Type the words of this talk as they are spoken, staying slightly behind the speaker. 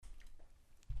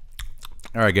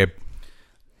All right, Gabe.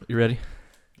 You ready?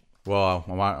 Well,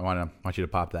 I want you to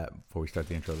pop that before we start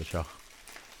the intro of the show.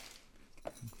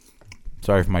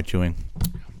 Sorry for my chewing.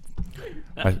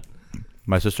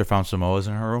 My sister found Samoas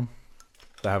in her room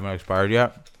that haven't expired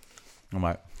yet. I'm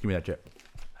like, give me that chip.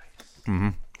 Mm-hmm.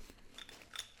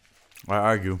 I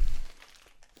argue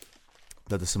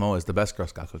that the Samoa is the best Girl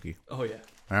Scout cookie. Oh, yeah.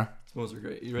 Yeah? Those are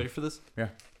great. You ready for this? Yeah.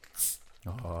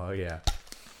 Oh, yeah.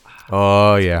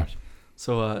 Oh, yeah.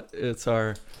 So, it's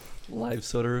our live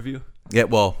soda review. Yeah,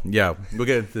 well, yeah, we'll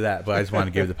get into that, but I just wanted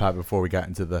to give the pop before we got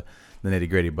into the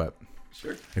nitty-gritty, but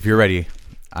Sure. if you're ready,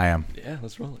 I am. Yeah,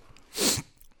 let's roll it.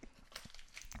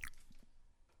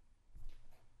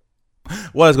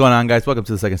 What is going on, guys? Welcome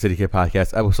to the Second City Kid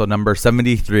Podcast, episode number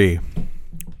 73.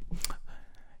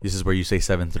 This is where you say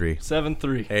 7-3.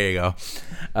 7-3. There you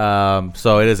go.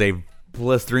 So it is a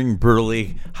blistering,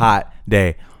 brutally hot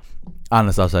day on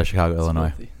the south side of Chicago, Illinois.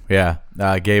 Filthy. Yeah.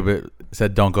 Gabe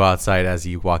said don't go outside as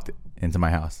he walked into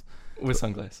my house. With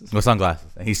sunglasses. With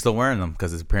sunglasses. And he's still wearing them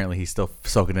because apparently he's still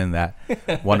soaking in that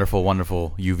wonderful,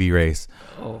 wonderful UV rays.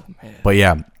 Oh, man. But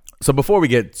yeah. So before we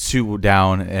get too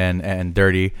down and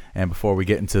dirty, and before we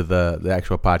get into the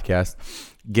actual podcast,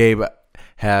 Gabe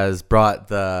has brought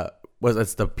the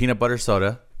peanut butter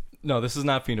soda. No, this is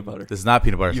not peanut butter. This is not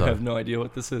peanut butter You soda. have no idea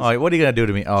what this is. Oh, what are you gonna do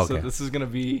to me? Oh, okay. So this is going to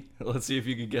be, let's see if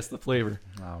you can guess the flavor.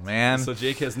 Oh man. So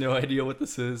Jake has no idea what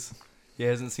this is. He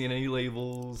hasn't seen any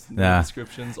labels, no Nah.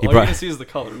 descriptions. He All you're going to see is the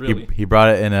color, really. He brought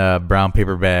it in a brown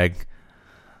paper bag.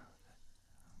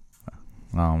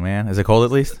 Oh man, is it cold at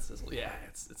least? Yeah,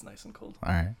 it's nice and cold.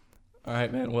 All right. All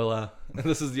right, man. Well,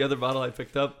 this is the other bottle I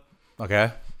picked up.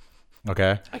 Okay.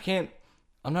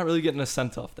 I'm not really getting a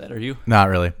scent off that. Are you? Not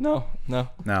really. No. No.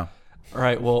 All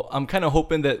right. Well, I'm kind of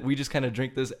hoping that we just kind of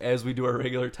drink this as we do our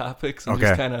regular topics. And Okay.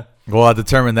 Just kind of. Well, I'll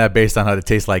determine that based on how it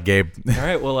tastes like, Gabe. All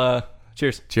right. Well,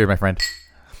 cheers. Cheers, my friend.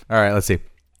 All right, let's see.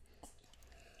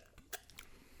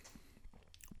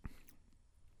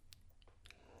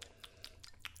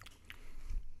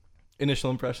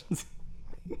 Initial impressions.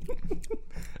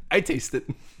 I taste it.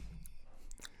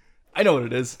 I know what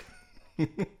it is.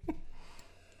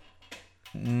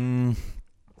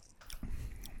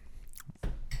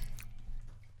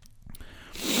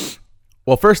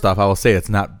 Well, first off, I will say it's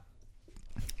not.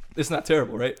 It's not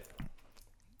terrible, right?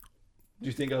 Do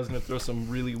you think I was going to throw some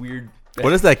really weird...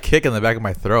 What is that kick in the back of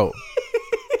my throat?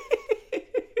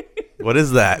 What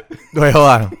is that? Wait, hold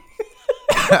on.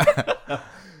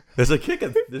 There's a kick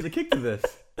to this.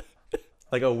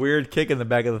 Like a weird kick in the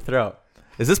back of the throat.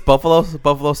 Is this buffalo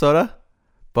soda?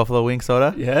 Buffalo wing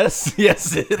soda? Yes,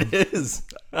 it is.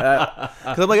 Because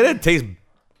I'm like, it didn't taste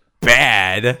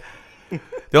bad.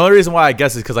 The only reason why I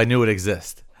guess is because I knew it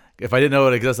exists. If I didn't know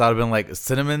it exists, I'd have been like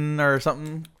cinnamon or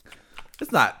something.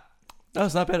 It's not. No,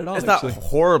 it's not bad at all, It's actually. not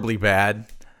horribly bad.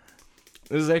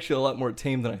 This is actually a lot more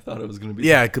tame than I thought it was going to be.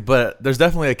 Yeah, but there's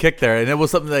definitely a kick there, and it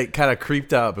was something that kind of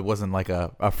creeped up. It wasn't like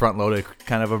a front-loaded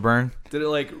kind of a burn. Did it,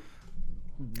 like,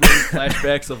 bring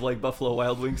flashbacks of, like, Buffalo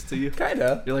Wild Wings to you? Kind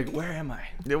of. You're like, where am I?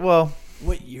 Yeah, well,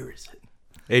 What year is it?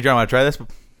 Adrian, want to try this? Want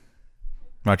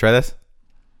to try this?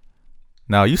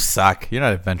 No, you suck. You're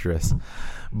not adventurous.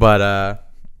 But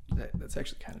That's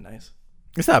actually kind of nice.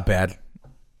 it's not bad.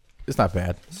 It's not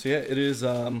bad. So, yeah, it is,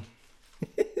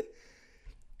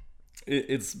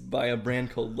 it's by a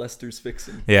brand called Lester's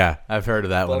Fixin'. Yeah, I've heard of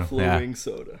that Buffalo one. Yeah. Wing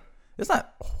Soda. It's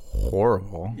not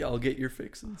horrible. Y'all get your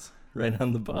fixins right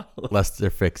on the bottle. Lester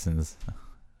Fixins.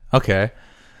 Okay.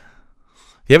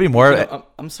 You have any more? You know,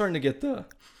 I'm starting to get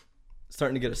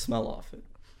a smell off it.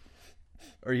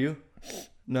 Are you?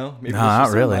 No, maybe No, it's not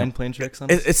just really. Line playing tricks on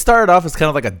It started off as kind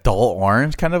of like a dull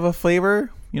orange kind of a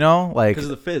flavor, you know, like because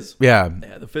of the fizz. yeah.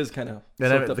 Yeah, the fizz kind of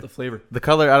Then soaked it- up the flavor. The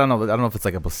color, I don't know if it's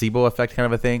like a placebo effect kind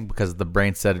of a thing because the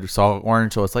brain said it saw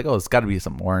orange, so it's like, oh, it's got to be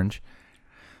something orange.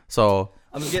 So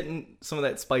I'm getting some of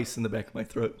that spice in the back of my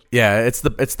throat. yeah, it's the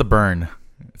burn.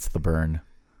 It's the burn.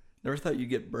 Never thought you'd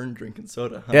get burned drinking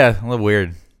soda. Huh? Yeah, a little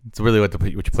weird. It's really what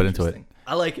you put into it. Interesting.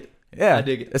 I like it. Yeah, I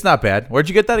dig it. It's not bad. Where'd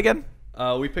you get that again?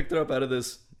 We picked it up out of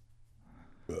this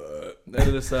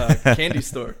candy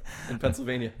store in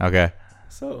Pennsylvania. Okay.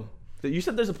 So You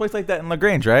said there's a place like that in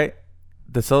LaGrange, right?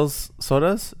 That sells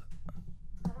sodas.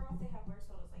 I don't know if they have more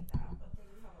sodas like that, but they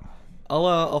do have a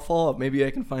lot of I'll follow up. Maybe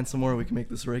I can find some more. We can make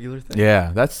this a regular thing.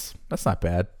 Yeah, that's not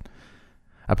bad.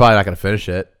 I'm probably not gonna finish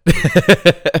it.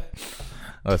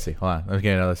 Let's see. Hold on. Let me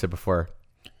get another sip before.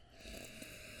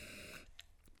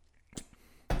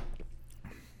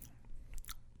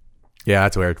 Yeah,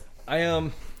 that's weird. I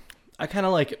kind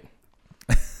of like it.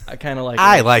 I kind of like it.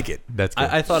 I like it. That's good.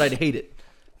 I thought I'd hate it.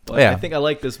 But Yeah. I think I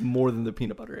like this more than the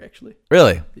peanut butter, actually.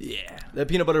 Really? Yeah. The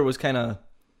peanut butter was kind of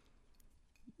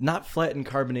not flat in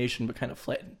carbonation, but kind of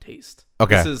flat in taste.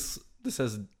 Okay. This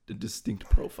has a distinct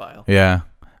profile. Yeah.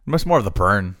 Much more of the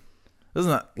burn. This is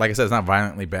not, like I said, it's not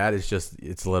violently bad. It's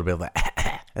a little bit like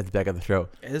at the back of the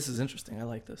throat. Yeah, this is interesting. I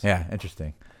like this. Yeah,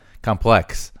 interesting.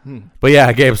 Complex. But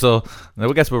yeah, Gabe, so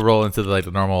I guess we'll roll into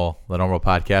the normal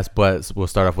podcast, but we'll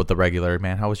start off with the regular.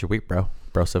 Man, how was your week, bro?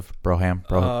 Broseph, Broham,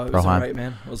 It was Brohan. all right,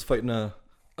 man. I was fighting a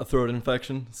throat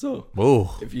infection, so Whoa.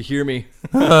 if you hear me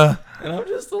and I'm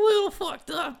just a little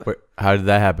fucked up. Wait, how did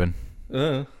that happen?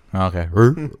 Okay.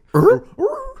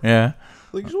 Yeah.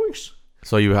 Like zoinks.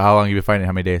 So how long you been fighting?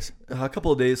 How many days? A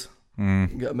couple of days.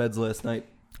 Got meds last night.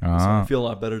 So I feel a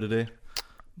lot better today.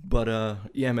 But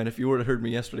yeah, man, if you would have heard me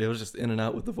yesterday, I was just in and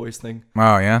out with the voice thing.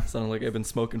 Oh, yeah? Sounded like I've been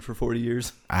smoking for 40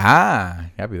 years.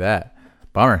 Copy that.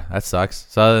 Bummer. That sucks.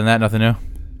 So other than that, nothing new?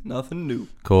 Nothing new.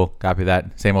 Cool. Copy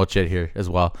that. Same old shit here as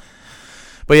well.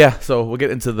 But yeah, so we'll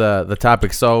get into the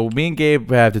topic. So me and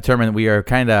Gabe have determined that we are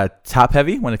kind of top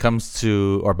heavy when it comes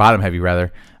to, or bottom heavy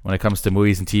rather, when it comes to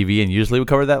movies and TV, and usually we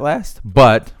cover that last.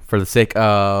 But for the sake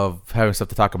of having stuff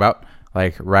to talk about,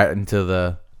 like right into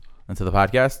the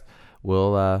podcast,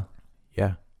 we'll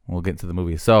get into the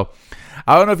movie. So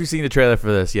I don't know if you've seen the trailer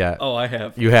for this yet. Oh, I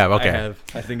have. You have? Okay. I have.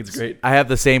 I think it's great. I have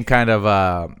the same kind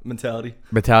of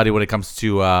Mentality when it comes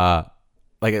to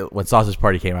like when Sausage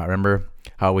Party came out. Remember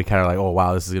how we kind of like, oh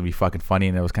wow, this is gonna be fucking funny,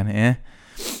 and it was kind of eh.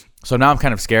 So now I'm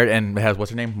kind of scared, and it has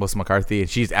what's her name, Melissa McCarthy, and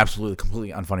she's absolutely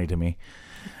completely unfunny to me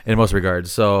in most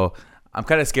regards. So I'm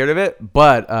kind of scared of it.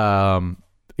 But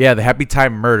yeah, the Happy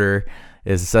Time Murder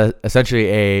is essentially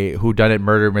a whodunit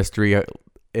murder mystery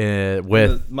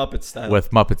with Muppet style. With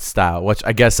Muppet style, which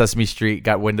I guess Sesame Street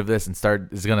got wind of this and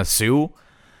is gonna sue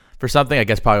for something. I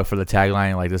guess probably for the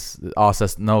tagline, like this,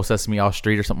 no Sesame, all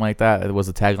Street or something like that. It was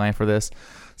the tagline for this.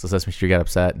 So Sesame Street got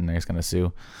upset and they're just gonna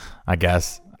sue. I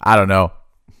guess. I don't know.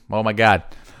 Oh my god.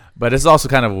 But it's also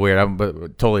kind of weird. I'm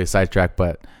totally a sidetrack.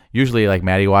 But usually, like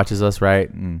Maddie watches us, right?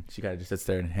 And she kind of just sits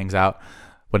there and hangs out.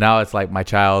 But now it's like my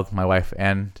child, my wife,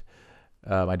 and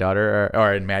my daughter,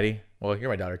 and Maddie. Well, you're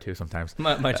my daughter too sometimes.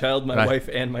 My child, my wife,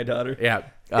 and my daughter. Yeah,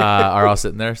 are all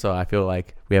sitting there. So I feel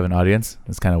like we have an audience.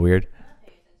 It's kind of weird.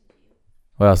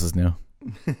 What else is new?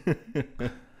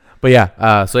 But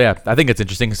yeah, so yeah, I think it's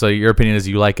interesting. So your opinion is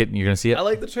you like it and you're going to see it? I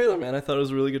like the trailer, man. I thought it was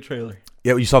a really good trailer.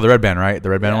 Yeah, you saw the Red Band, right? The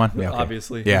Red Band one? Yeah, okay.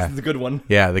 Obviously. Yeah. It's the good one.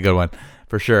 Yeah, the good one.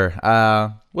 For sure.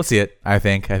 We'll see it, I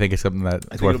think. I think it's something that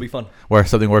I think it'll be fun.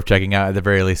 Something worth checking out. At the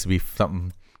very least, to be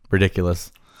something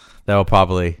ridiculous. That will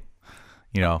probably,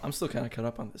 I'm still kind of caught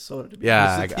up on this soda, to be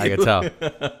yeah, honest with I you. could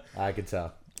tell. I could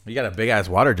tell. You got a big-ass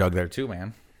water jug there, too,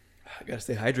 man. I got to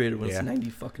stay hydrated when Yeah. it's 90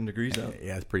 fucking degrees out.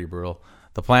 Yeah, it's pretty brutal.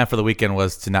 The plan for the weekend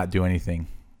was to not do anything.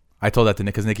 I told that to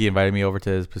Nick because Nicky invited me over to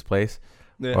his place.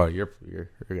 Yeah. Or your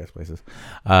guys' places.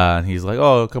 And he's like,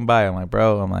 "Oh, come by." I'm like,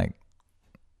 "Bro," I'm like,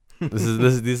 "This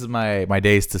is my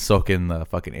days to soak in the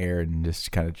fucking air and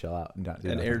just kind of chill out and not do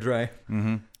And nothing." air dry.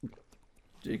 Mm-hmm.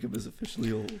 Jacob is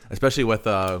officially old. Especially with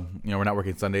we're not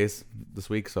working Sundays this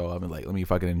week, so I'm like, let me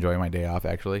fucking enjoy my day off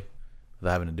actually,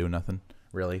 without having to do nothing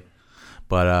really.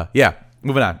 But yeah,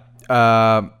 moving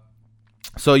on.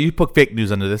 So you put fake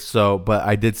news under this, but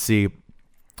I did see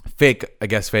fake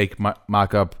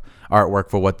mock-up artwork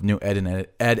for what the new Ed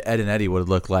and Eddie would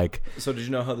look like. So did you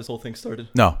know how this whole thing started?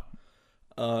 No.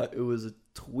 It was a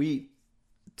tweet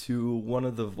to one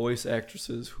of the voice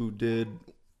actresses who did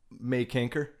May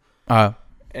Canker.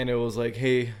 And it was like,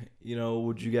 hey,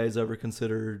 would you guys ever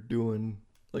consider doing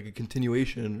like a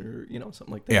continuation or,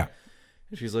 something like that? Yeah.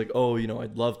 And she's like, oh,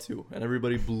 I'd love to. And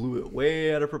everybody blew it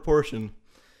way out of proportion.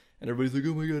 And everybody's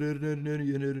like, oh my God,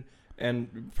 Eddie.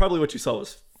 And probably what you saw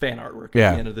was fan artwork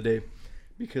at the end of the day.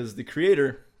 Because the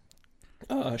creator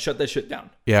shut that shit down.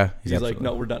 Yeah. He's like,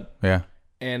 no, we're done. Yeah.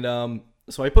 And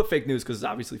so I put fake news because it's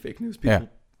obviously fake news. People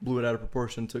blew it out of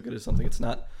proportion, took it as something it's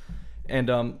not.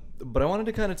 And but I wanted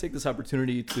to kind of take this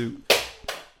opportunity to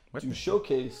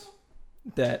showcase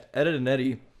that Ed and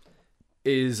Eddie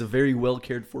is a very well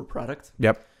cared for product.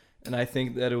 Yep. And I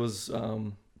think that it was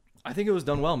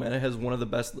done well, man. It has one of the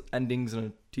best endings in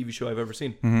a TV show I've ever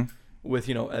seen. Mm-hmm. With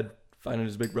Ed finding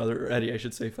his big brother, or Eddie, I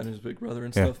should say, finding his big brother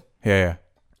and Yeah. stuff. Yeah.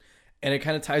 And it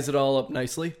kind of ties it all up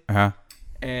nicely. Uh-huh.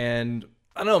 And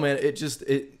I don't know, man.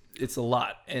 It's a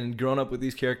lot. And growing up with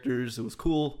these characters, it was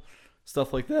cool,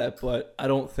 stuff like that. But I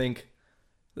don't think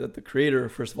that the creator,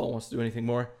 first of all, wants to do anything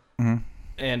more. Mm-hmm.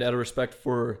 And out of respect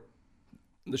for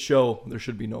the show, there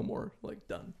should be no more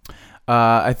done.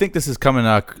 I think this is coming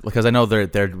up because I know they're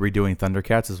redoing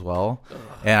Thundercats as well,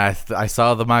 and I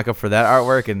saw the mock-up for that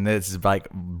artwork, and it's like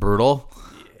brutal,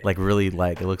 like really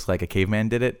like it looks like a caveman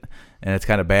did it, and it's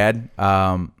kind of bad.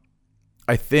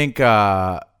 I think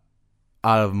out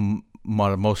of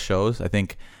most shows. I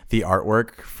think the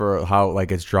artwork for how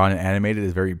like it's drawn and animated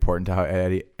is very important to how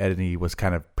Eddie was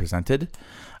kind of presented.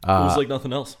 It was like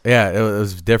nothing else. Yeah, it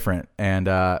was different, and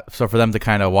so for them to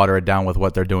kind of water it down with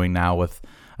what they're doing now with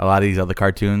a lot of these other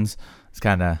cartoons, it's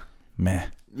kind of meh.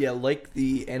 Yeah, like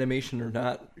the animation or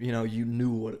not, you knew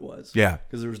what it was. Yeah,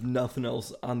 because there was nothing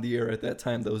else on the air at that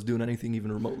time that was doing anything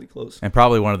even remotely close. and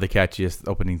probably one of the catchiest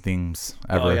opening themes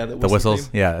ever. Oh, yeah, the the whistles.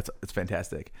 theme. Yeah, it's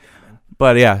fantastic.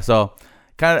 But yeah, so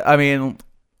kind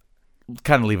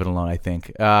of leave it alone. I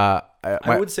think. I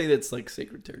would say that's like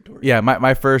sacred territory. Yeah,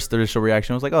 my first initial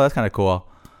reaction was like, oh, that's kind of cool.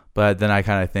 But then I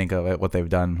kind of think of what they've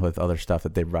done with other stuff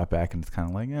that they brought back, and it's kind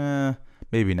of like,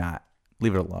 maybe not.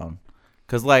 Leave it alone.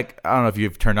 Because, like, I don't know if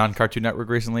you've turned on Cartoon Network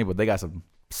recently, but they got some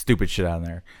stupid shit on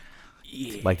there.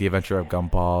 Yeah. Like The Adventure of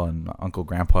Gumball and Uncle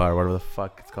Grandpa or whatever the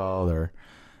fuck it's called, or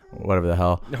whatever the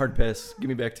hell. Hard pass. Give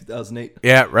me back 2008.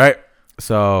 Yeah, right?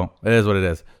 So, it is what it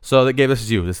is. So, Gabe, this is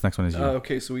you. This next one is you.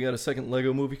 Okay, so we got a second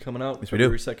Lego movie coming out. Yes, we do.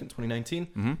 February 2nd, 2019.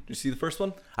 Mm-hmm. Did you see the first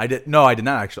one? I did not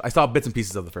actually. I saw bits and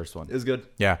pieces of the first one. It was good.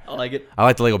 Yeah. I like it. I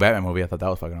liked the Lego Batman movie. I thought that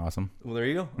was fucking awesome. Well, there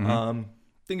you go. Mm-hmm. I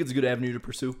think it's a good avenue to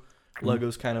pursue.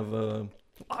 Lego's kind of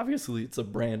obviously it's a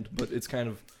brand, but it's kind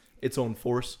of its own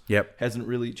force. Yep. Hasn't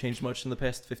really changed much in the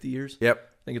past 50 years. Yep.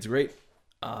 I think it's great.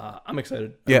 I'm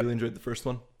excited. I Yep. really enjoyed the first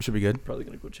one. Should be good. Probably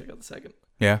gonna go check out the second.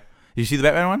 Yeah. Did you see the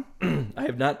Batman one? I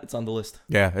have not. It's on the list.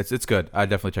 Yeah, it's good. I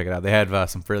definitely check it out. They had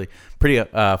some pretty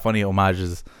funny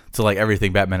homages to like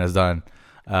everything Batman has done.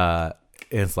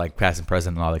 It's like past and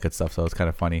present and all that good stuff. So it's kind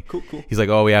of funny. Cool. He's like,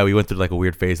 oh yeah, we went through like a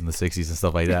weird phase in the '60s and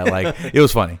stuff like that. Like it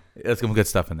was funny. There's some good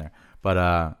stuff in there.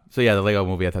 But so yeah, the Lego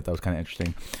movie, I thought that was kind of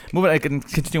interesting.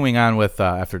 Continuing on with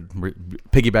after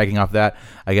piggybacking off that,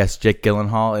 I guess Jake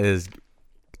Gyllenhaal is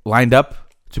lined up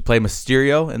to play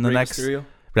Mysterio in the next. Mysterio?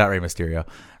 Not Rey Mysterio.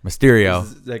 Mysterio.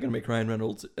 Is that gonna make Ryan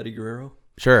Reynolds Eddie Guerrero?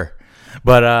 Sure.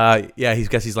 But yeah,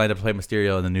 he's lined up to play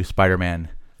Mysterio in the new Spider-Man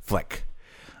flick.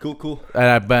 Cool.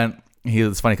 And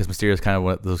it's funny because Mysterio is kind of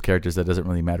one of those characters that doesn't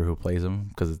really matter who plays him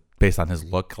because it's based on his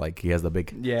look. Like he has the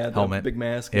big helmet, big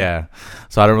mask. Yeah.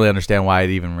 So I don't really understand why it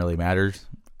even really matters.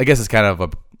 I guess it's kind of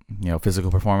a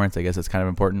physical performance. I guess it's kind of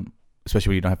important,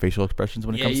 especially when you don't have facial expressions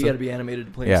when it comes to. Yeah, you got to be animated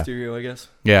to play Yeah. Mysterio, I guess.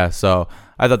 Yeah. So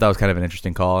I thought that was kind of an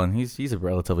interesting call, and he's a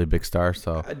relatively big star.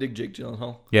 So I dig Jake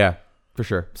Gyllenhaal. yeah, for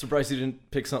sure. Surprised he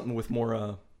didn't pick something with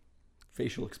more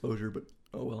facial exposure, but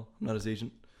oh well, I'm not his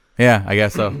agent. Yeah, I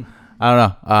guess so. I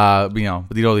don't know.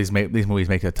 But these movies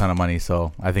make a ton of money,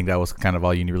 so I think that was kind of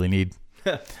all you really need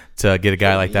to get a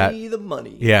guy like that. The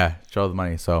money. Yeah, show the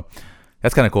money. So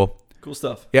that's kind of cool. Cool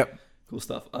stuff. Yep. Cool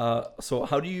stuff. So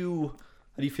how do you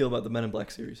feel about the Men in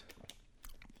Black series?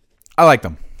 I like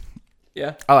them.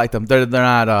 Yeah. I like them. They're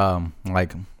not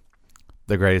like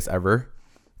the greatest ever,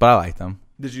 but I like them.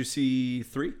 Did you see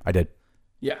 3? I did.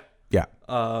 Yeah. Yeah.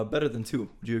 Better than 2.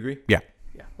 Would you agree? Yeah.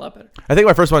 Yeah, a lot better. I think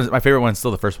my favorite one is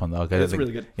still the first one though. That's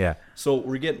really good. Yeah. So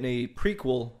we're getting a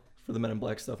prequel for the Men in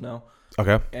Black stuff now.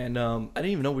 Okay. And I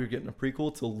didn't even know we were getting a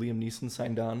prequel till Liam Neeson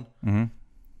signed on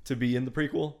to be in the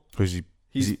prequel.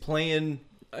 He's playing,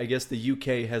 I guess the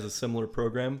UK has a similar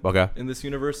program in this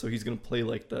universe, so he's going to play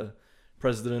like the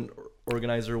president or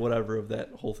organizer or whatever of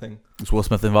that whole thing. Is Will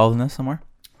Smith involved in this somewhere?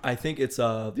 I think it's the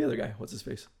other guy. What's his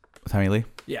face? Tommy Lee?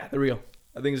 Yeah, there we go.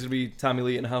 I think it's going to be Tommy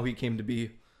Lee and how he came to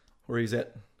be where he's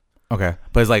at. Okay.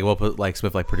 But it's like we'll put like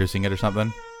Smith like producing it or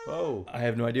something? Oh. I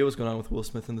have no idea what's going on with Will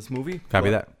Smith in this movie. Copy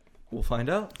that. We'll find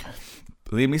out.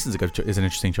 Liam Neeson's is an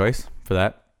interesting choice for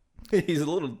that. He's a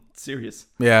little serious.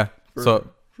 Yeah. For a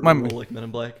role like Men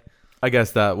in Black. I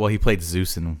guess that, he played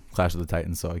Zeus in Clash of the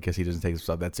Titans, so I guess he doesn't take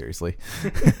himself that seriously.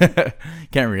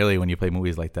 Can't really when you play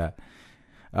movies like that.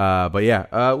 But yeah.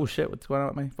 Oh, shit. What's going on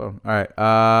with my phone? All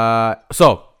right.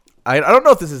 So, I don't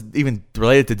know if this is even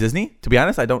related to Disney, to be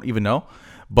honest. I don't even know.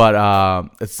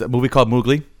 But it's a movie called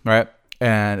Mowgli, right?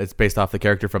 And it's based off the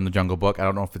character from the Jungle Book. I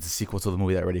don't know if it's a sequel to the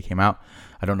movie that already came out.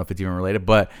 I don't know if it's even related.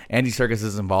 But Andy Serkis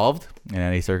is involved. And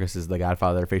Andy Serkis is the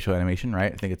godfather of facial animation,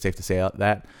 right? I think it's safe to say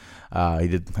that.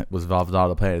 He was involved in all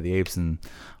the Planet of the Apes and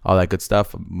all that good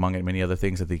stuff, among many other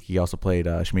things. I think he also played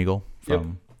Schmeagol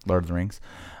from Lord of the Rings.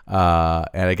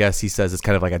 And I guess he says it's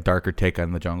kind of like a darker take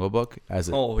on the Jungle Book.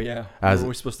 Oh, yeah. Were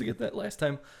we supposed to get that last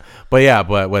time? But yeah,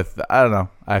 I don't know.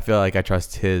 I feel like I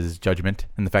trust his judgment,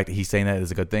 and the fact that he's saying that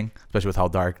is a good thing, especially with how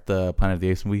dark the Planet of the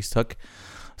Apes movies took.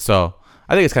 So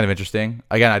I think it's kind of interesting.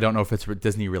 Again, I don't know if it's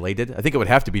Disney related. I think it would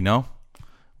have to be, no?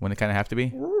 Wouldn't it kind of have to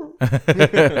be?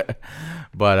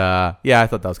 But yeah, I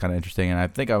thought that was kind of interesting, and I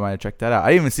think I might have checked that out.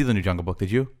 I didn't even see the new Jungle Book.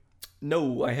 Did you?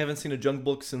 No, I haven't seen a Jungle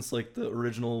Book since like the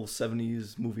original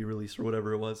 70s movie release or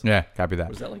whatever it was. Yeah, copy that.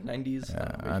 Was that like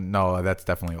 90s? No, that's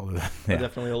definitely older. Yeah.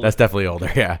 Definitely older. That's definitely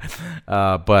older. Yeah,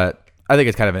 but I think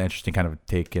it's kind of an interesting kind of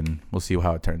take, and we'll see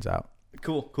how it turns out.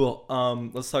 Cool.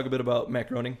 Let's talk a bit about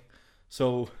macaroni.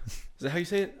 So, is that how you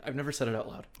say it? I've never said it out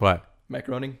loud. What?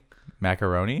 Macaroni.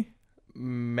 Macaroni?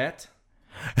 Matt.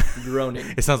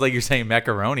 Groening. It sounds like you're saying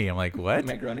macaroni. I'm like, what?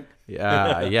 Macaroni.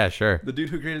 Yeah, sure. The dude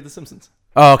who created The Simpsons.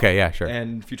 Oh, okay, yeah, sure.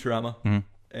 And Futurama. Mm-hmm.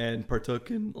 And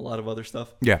partook in a lot of other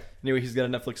stuff. Yeah. Anyway, he's got a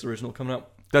Netflix original coming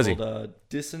up. Does he? Called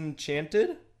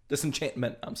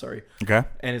Disenchantment. I'm sorry. Okay.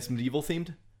 And it's medieval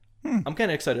themed. I'm kind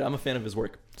of excited. I'm a fan of his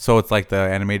work. So it's like the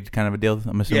animated kind of a deal,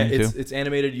 I'm assuming, too? It's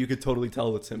animated. You could totally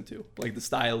tell it's him, too. Like, the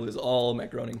style is all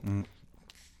macaroni. Mm.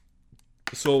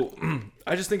 So,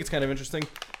 I just think it's kind of interesting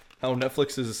how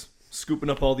Netflix is scooping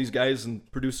up all these guys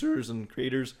and producers and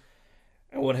creators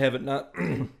and what have it not.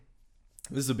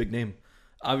 This is a big name.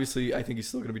 Obviously, I think he's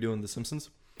still going to be doing The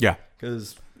Simpsons. Yeah.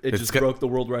 Because it just broke the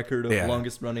world record of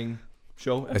longest running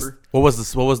show ever. What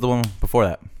was the one before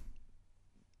that?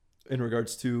 In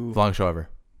regards to... The longest show ever.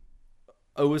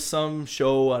 It was some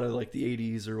show out of like the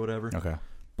 80s or whatever. Okay.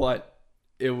 But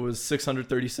it was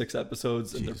 636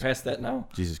 episodes, and Jesus. they're past that now.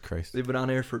 Jesus Christ. They've been on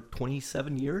air for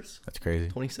 27 years. That's crazy.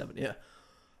 27, yeah.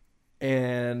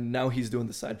 And now he's doing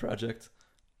the side project.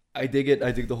 I dig it.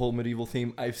 I dig the whole medieval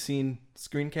theme. I've seen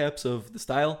screen caps of the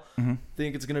style. Mm-hmm.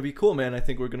 Think it's going to be cool, man. I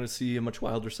think we're going to see a much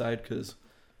wilder side because,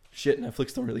 shit,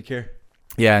 Netflix don't really care.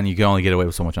 Yeah, and you can only get away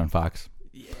with so much on Fox.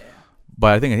 Yeah.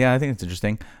 But I think it's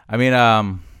interesting. I mean,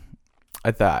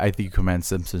 I think you commend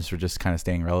Simpsons for just kind of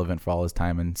staying relevant for all his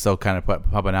time and still kind of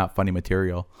pumping out funny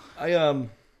material.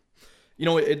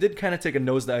 It did kind of take a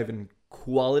nosedive in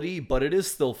quality, but it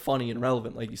is still funny and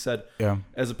relevant, like you said. Yeah.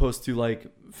 As opposed to like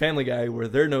Family Guy, where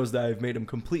their nosedive made them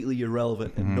completely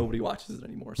irrelevant and nobody watches it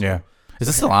anymore. So, yeah. Is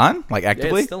this still on? Like yeah,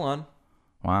 actively? it's still on.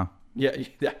 Wow. Yeah.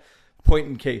 Point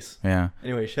in case. Yeah.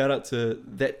 Anyway, shout out to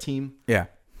that team. Yeah.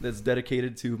 That's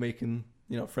dedicated to making,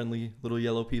 friendly little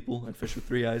yellow people and fish with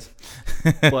three eyes.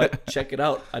 But check it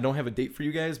out. I don't have a date for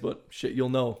you guys, but shit, you'll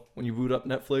know. When you boot up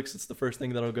Netflix, it's the first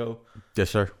thing that'll go.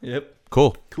 Yes, sir. Yep.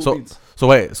 Cool. Beans.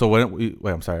 Wait,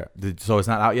 I'm sorry. So it's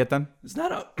not out yet then? It's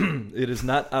not out. It is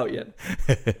not out yet.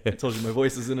 I told you my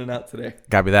voice is in and out today.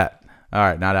 Copy that. All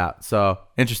right, not out. So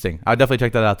interesting. I'll definitely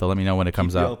check that out though. Let me know when it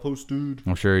comes Keep out. y'all posted.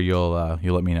 I'm sure you'll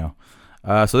let me know.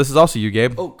 So this is also you,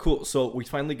 Gabe. Oh, cool. So we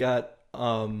finally got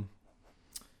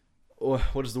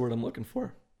what is the word I'm looking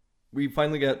for? We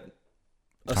finally got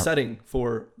a setting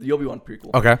for the Obi-Wan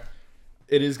prequel. Okay.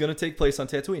 It is going to take place on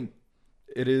Tatooine.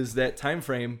 It is that time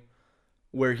frame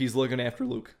where he's looking after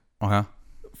Luke. Uh-huh.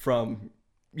 From,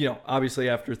 obviously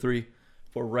after 3,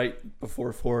 for right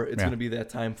before 4, it's going to be that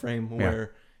time frame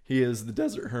where he is the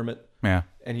desert hermit. Yeah.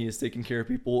 And he is taking care of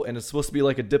people. And it's supposed to be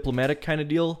like a diplomatic kind of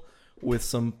deal with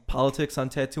some politics on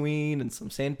Tatooine and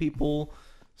some sand people.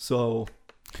 So...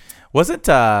 Wasn't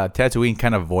Tatooine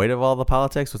kind of void of all the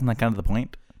politics? Wasn't that kind of the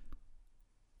point?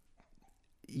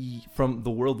 From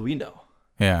the world we know.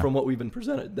 Yeah. From what we've been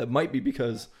presented. That might be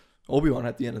because Obi-Wan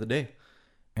at the end of the day.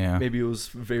 Yeah. Maybe it was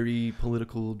very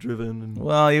political driven. And,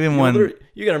 well, even when...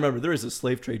 you got to remember, there is a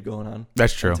slave trade going on.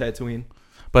 That's true. On Tatooine.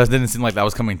 But it didn't seem like that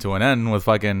was coming to an end with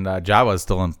fucking Jabba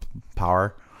still in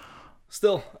power.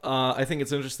 Still, I think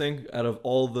it's interesting. Out of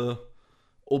all the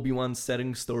Obi-Wan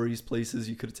settings, stories, places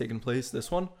you could have taken place, this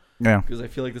one... Yeah. Because I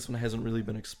feel like this one hasn't really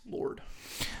been explored.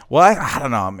 Well, I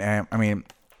don't know, man. I mean,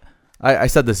 I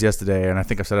said this yesterday, and I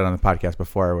think I've said it on the podcast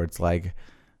before, where it's like,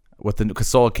 because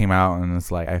Solo came out, and it's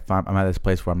like, I'm at this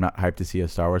place where I'm not hyped to see a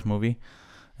Star Wars movie.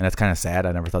 And that's kind of sad.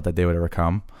 I never thought that day would ever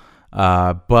come.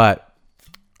 But,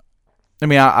 I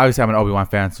mean, obviously I'm an Obi-Wan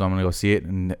fan, so I'm going to go see it.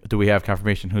 And do we have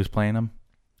confirmation who's playing him?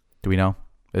 Do we know?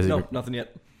 Nothing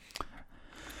yet.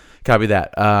 Copy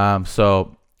that.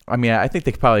 So, I mean, I think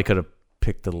they probably could have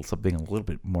picked something a little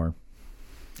bit more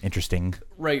interesting.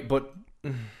 Right, but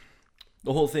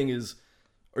the whole thing is,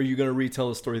 are you going to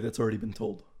retell a story that's already been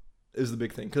told? Is the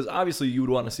big thing. Because obviously you would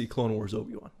want to see Clone Wars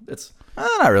Obi-Wan. That's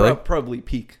not really. Probably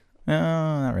peak. No,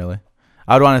 not really.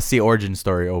 I would want to see origin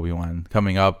story Obi-Wan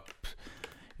coming up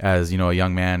as, a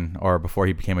young man or before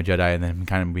he became a Jedi and then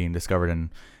kind of being discovered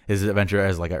in his adventure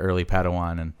as like an early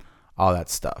Padawan and all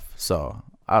that stuff. So,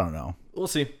 I don't know. We'll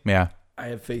see. Yeah. I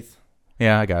have faith.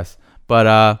 Yeah, I guess.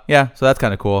 But so that's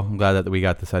kind of cool. I'm glad that we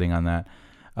got the setting on that.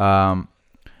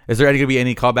 Is there going to be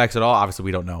any callbacks at all? Obviously,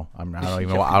 we don't know. I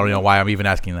don't know why I'm even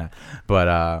asking that.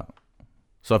 But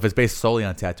so if it's based solely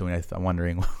on Tatooine, I'm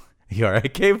wondering. You all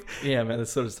right, Gabe? Yeah, man,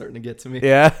 that's sort of starting to get to me.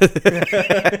 Yeah.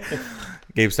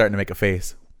 Gabe's starting to make a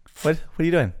face. What are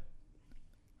you doing?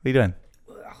 What are you doing?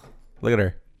 Look at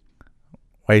her.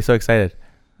 Why are you so excited?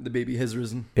 The baby has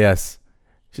risen. Yes,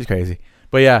 she's crazy.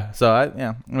 But yeah, so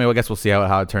I mean, I guess we'll see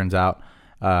how it turns out.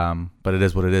 But it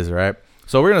is what it is, right?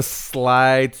 So we're gonna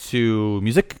slide to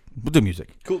music. We'll do music.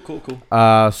 Cool.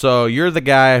 So you're the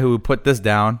guy who put this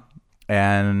down,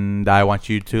 and I want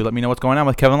you to let me know what's going on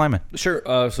with Kevin Lyman. Sure.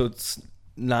 So it's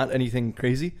not anything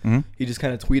crazy. Mhm. He just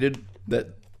kind of tweeted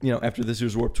that, after this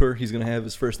year's Warped Tour, he's going to have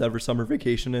his first ever summer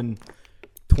vacation in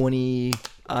 20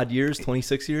 odd years,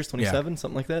 26 years, 27,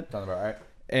 something like that. Sounds about right.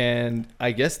 And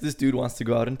I guess this dude wants to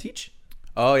go out and teach.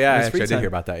 Oh yeah, in his actually, free I did time. hear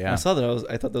about that. Yeah, I saw that.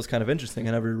 I thought that was kind of interesting.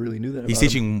 I never really knew that. he's about him.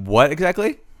 teaching what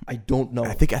exactly? I don't know.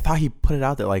 I thought he put it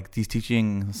out there like he's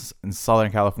teaching in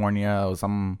Southern California or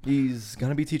some. He's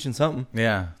gonna be teaching something.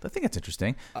 Yeah, I think it's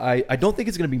interesting. I don't think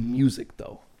it's gonna be music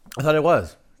though. I thought it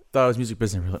was. Thought it was music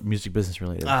business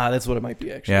related. That's what it might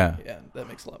be actually. Yeah. Yeah, that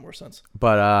makes a lot more sense.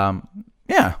 But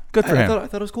yeah, good for I him.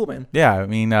 thought it was cool, man. Yeah, I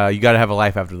mean, you got to have a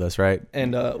life after this, right?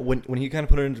 And when he kind of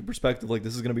put it into perspective, like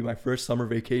this is gonna be my first summer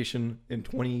vacation in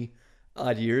 20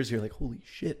 odd years, you're like, holy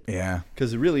shit. Yeah,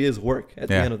 Because it really is work at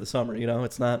the Yeah. end of the summer.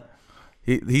 It's not.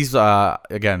 he's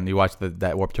again. You watch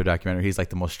that Warped Tour documentary. He's like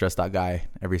the most stressed out guy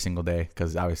every single day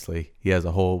because obviously he has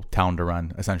a whole town to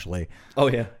run essentially. Oh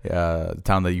yeah. The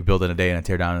town that you build in a day and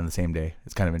tear down in the same day.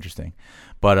 It's kind of interesting,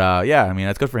 but yeah, I mean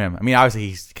that's good for him. I mean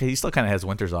obviously he still kind of has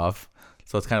winters off,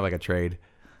 so it's kind of like a trade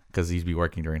because he'd be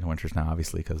working during the winters now,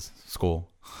 obviously because school.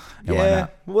 And Yeah.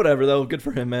 whatnot. Whatever though. Good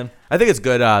for him, man. I think it's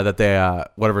good that they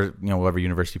whatever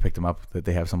university picked him up that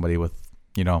they have somebody with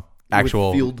actual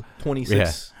With field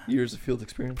 26 years of field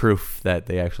experience. proof that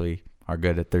they actually are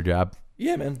good at their job.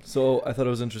 Yeah, man. So I thought it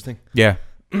was interesting. Yeah.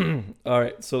 All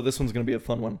right. So this one's gonna be a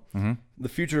fun one. Mm-hmm. The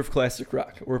future of classic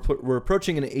rock. We're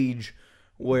approaching an age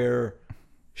where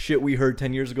shit we heard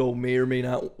 10 years ago may or may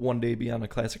not one day be on a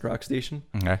classic rock station.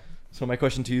 Okay. So my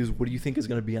question to you is, what do you think is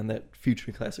going to be on that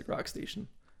future classic rock station?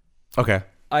 Okay.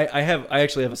 I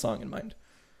actually have a song in mind.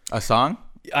 A song?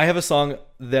 I have a song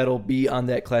that'll be on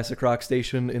that classic rock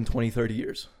station in 20, 30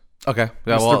 years. Okay.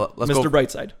 Yeah, well, let's Mr. go.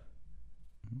 Brightside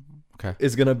Okay.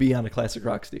 is going to be on a classic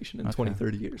rock station in Okay. 20,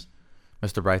 30 years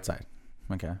Mr. Brightside.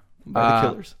 Okay. by the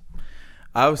Killers.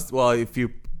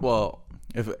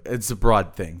 If it's a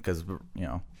broad thing because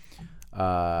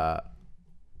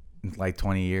like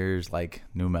 20 years, like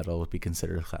new metal would be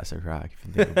considered classic rock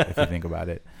if you think about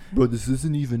it. Bro, this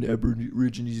isn't even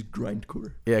Aborigines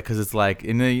grindcore. Yeah, because it's like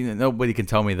nobody can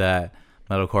tell me that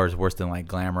metalcore is worse than like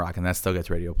glam rock, and that still gets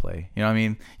radio play. You know what I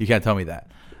mean? You can't tell me that.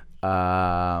 If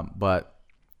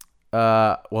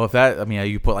that, I mean,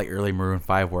 you put like early Maroon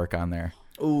 5 work on there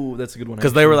Oh, that's a good one.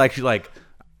 because they were like,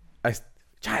 I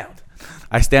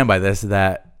stand by this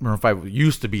that Maroon 5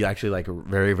 used to be actually like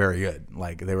very, very good.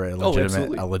 Like they were a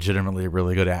legitimately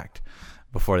really good act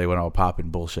before they went all pop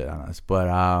and bullshit on us. But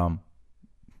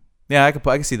yeah, I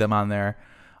can see them on there.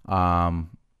 Because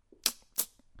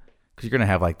you're gonna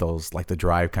have like those like the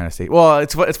drive kind of state. Well,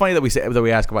 it's funny that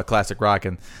we ask about classic rock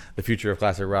and the future of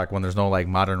classic rock when there's no like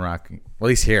modern rock. Well, at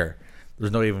least here,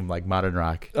 there's no even like modern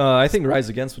rock. I think Rise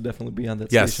Against would definitely be on that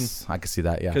station. Yes, I can see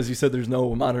that. Yeah, Because you said there's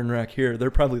no modern rock here.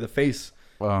 They're probably the face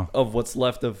well, of what's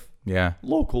left of yeah,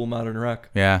 local modern rock.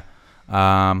 yeah.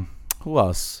 Who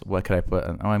else? What could I put?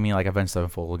 Oh, I mean, like Avenged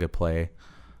Sevenfold will get play.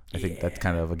 I think that's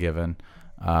kind of a given.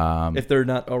 If they're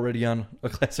not already on a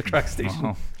classic rock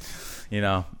station.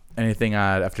 Anything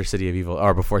after City of Evil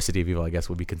or before City of Evil, I guess,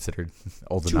 would be considered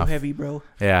old Too enough. heavy, bro.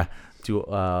 Yeah.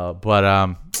 But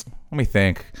let me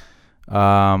think.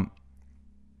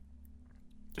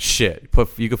 Shit.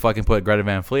 You could fucking put Greta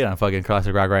Van Fleet on fucking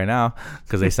classic rock right now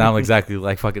because they sound exactly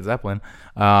like fucking Zeppelin.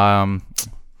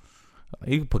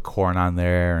 You could put Korn on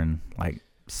there and like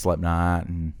Slipknot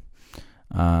and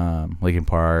Linkin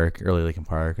Park, early Linkin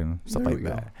Park and stuff There like we go.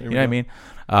 that. There You we know what I go.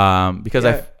 mean? Because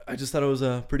I just thought it was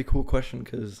a pretty cool question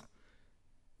because,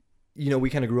 we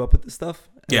kind of grew up with this stuff.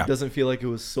 And Yeah. It doesn't feel like it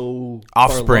was so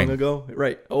Offspring. far long ago.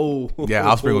 Right. Oh. yeah,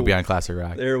 Offspring would be on classic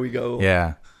rock. There we go.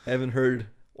 Yeah, Haven't heard.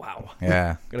 Wow.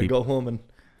 yeah. Gonna go home and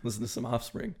listen to some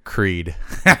Offspring. Creed.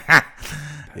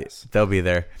 Pass. They'll be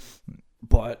there.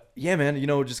 But yeah, man,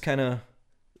 just kind of,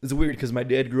 it's weird because my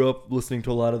dad grew up listening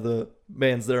to a lot of the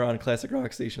bands that are on classic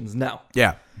rock stations now.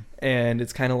 Yeah. And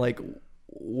it's kind of like,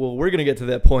 well, we're going to get to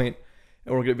that point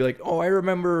and we're going to be like, oh, I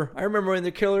remember when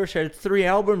the Killers had 3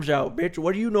 albums out, bitch.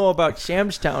 What do you know about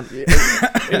Samstown?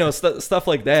 Stuff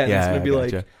like that. And Yeah. it's going to be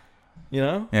gotcha. like,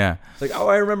 Yeah. it's like, oh,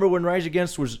 I remember when Rise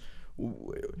Against was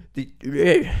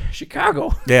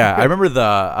Chicago. Yeah, I remember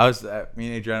me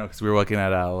and Adriano, because we were looking at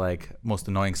like most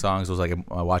annoying songs. It was like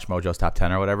a Watch Mojo's top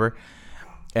 10 or whatever.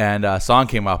 and a song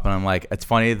came up, and I'm like, it's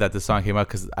funny that this song came up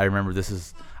because I remember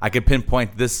I could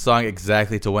pinpoint this song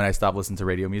exactly to when I stopped listening to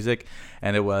radio music,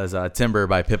 and it was Timber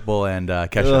by Pitbull and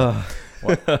Kesha.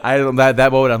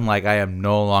 That moment, I'm like, I am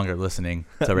no longer listening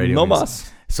to radio No music.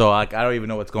 mas. So like, I don't even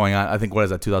know what's going on. I think what is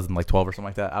that, 2012 or something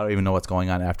like that. I don't even know what's going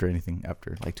on after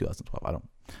like 2012.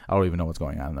 I don't even know what's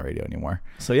going on the radio anymore.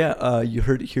 So yeah, you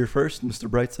heard it here first. Mr.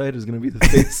 Brightside is going to be the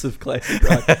face of classic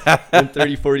rock in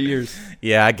 30, 40 years.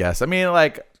 Yeah, I guess. I mean,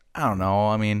 like, I don't know.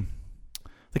 I mean,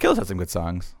 the Killers had some good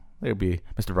songs. They would be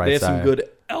Mr. Brightside. They have some good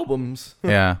albums.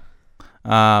 Yeah.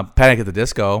 Panic at the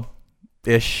Disco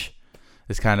ish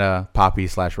is kind of poppy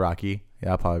 / rocky.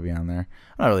 Yeah, I'll probably be on there.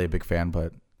 I'm not really a big fan,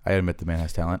 but I admit the man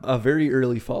has talent. A very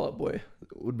early Fall Out Boy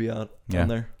would be on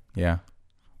there. Yeah,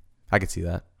 I could see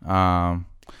that.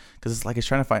 Because it's like it's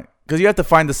trying to find, because you have to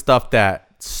find the stuff that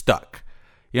stuck.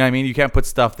 You know what I mean? You can't put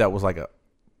stuff that was like a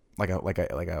what's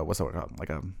that called? Like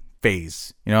a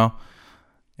phase, you know?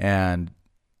 And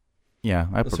yeah,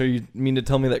 So you mean to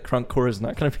tell me that Crunkcore is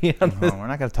not going to be on no, this? we're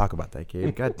not gonna talk about that,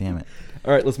 Gabe. God damn it!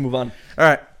 All right, let's move on. All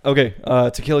right, Okay,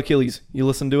 To Kill Achilles. You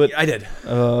listened to it? I did.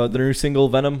 The new single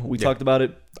Venom. We talked about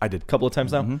it I did. a couple of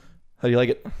times now. Mhm. How do you like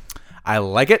it? I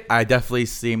like it. I definitely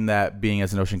seem that being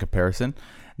as an Ocean comparison,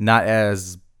 not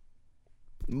as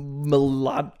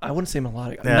I wouldn't say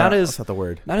melodic. yeah, not that's not the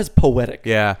word. as poetic.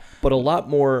 Yeah, But a lot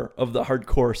more of the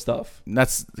hardcore stuff. and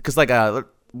that's because like the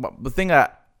thing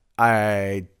that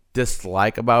I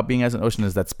dislike about being as an Ocean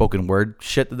is that spoken word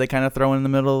shit that they kind of throw in the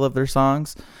middle of their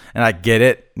songs. And I get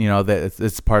it, you know, that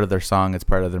it's part of their song, it's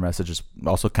part of their message, it's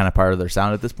also kind of part of their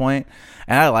sound at this point.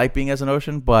 And I like being as an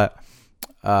Ocean, but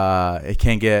it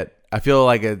can get, I feel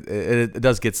like it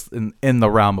does get in the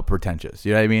realm of pretentious.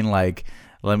 You know what I mean? Like,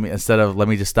 let me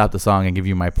just stop the song and give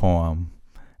you my poem,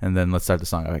 and then let's start the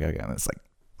song again. It's like,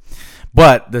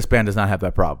 but this band does not have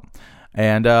that problem.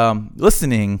 And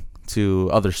listening to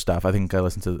other stuff, I think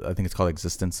it's called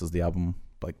Existence, is the album,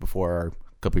 like before or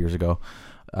a couple years ago.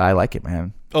 I like it,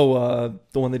 man. Oh,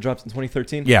 the one they dropped in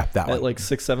 2013. Yeah, that That one. like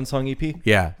 6-7 song EP.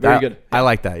 Yeah, Very good. I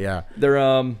like that. Yeah, They're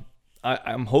I'm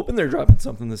hoping they're dropping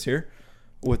something this year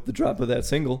with the drop of that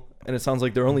single, and it sounds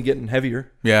like they're only getting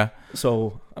heavier. yeah.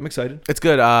 So I'm excited. It's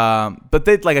good. But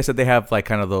they, like I said, they have like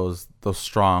kind of those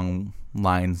strong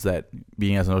lines that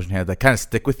being as an Ocean had that kind of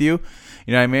stick with you.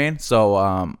 You know what I mean?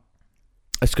 So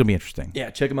it's gonna be interesting. Yeah,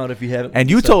 check them out if you haven't. And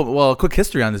you told a quick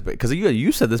history on this because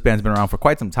you said this band's been around for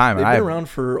quite some time. They've and been around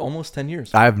for almost 10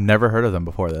 years. I've never heard of them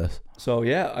before this. So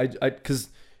yeah, because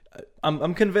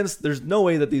I'm convinced there's no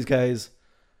way that these guys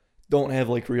don't have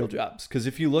like real jobs. Because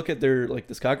if you look at their like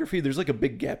discography, there's like a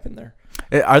big gap in there.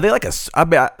 Are they like are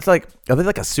they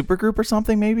like a super group or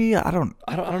something? Maybe I don't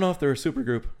know if they're a super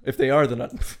group. If they are, then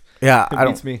Yeah, it I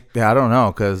beats don't. me. Yeah, I don't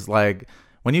know because like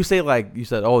when you say like you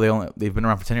said, they've been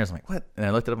around for 10 years. I'm like, what? And I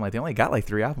looked at them like they only got like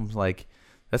 3 albums. Like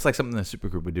that's like something the super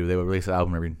group would do. They would release an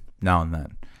album every now and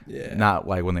then. Yeah. Not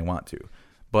like when they want to.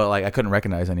 But like I couldn't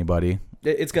recognize anybody.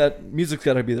 Music's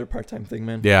got to be their part-time thing,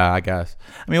 man. Yeah, I guess.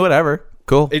 I mean, whatever.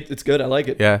 Cool. It's good. I like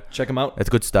it. Yeah. Check them out. It's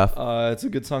good stuff. It's a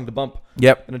good song to bump.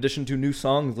 Yep. In addition to new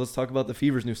songs, let's talk about the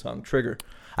Fever's new song, Trigger.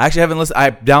 I actually haven't listened.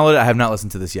 I downloaded it. I have not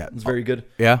listened to this yet. It's very good.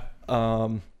 Yeah.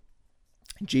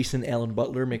 Jason Allen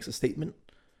Butler makes a statement,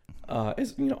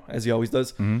 as he always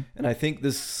does. Mm-hmm. And I think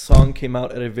this song came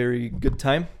out at a very good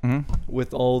time Mm-hmm.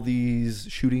 with all these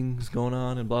shootings going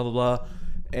on and blah, blah, blah.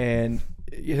 And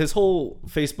his whole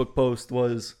Facebook post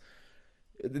was,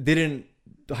 they didn't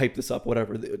hype this up,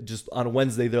 whatever. Just on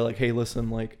Wednesday, they're like, hey, listen,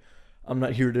 like, I'm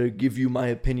not here to give you my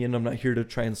opinion. I'm not here to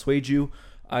try and sway you.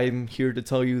 I'm here to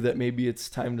tell you that maybe it's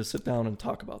time to sit down and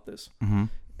talk about this. Mm-hmm.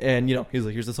 And, he's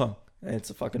like, here's the song. And it's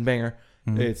a fucking banger.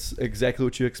 Mm-hmm. It's exactly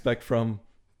what you expect from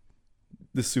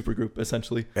this supergroup,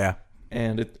 essentially. Yeah.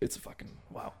 And it's a fucking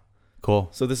wow. Cool.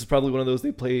 So this is probably one of those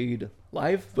they played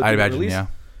live, but I'd didn't imagine. release.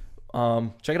 Yeah.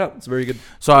 Check it out. It's very good.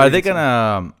 So Very are they good song.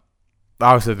 gonna?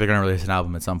 Obviously, they're gonna release an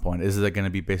album at some point. Is it gonna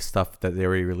be based stuff that they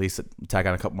already released, tack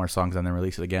on a couple more songs, and then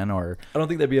release it again, or? I don't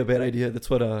think that'd be a bad idea. That's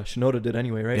what Shinoda did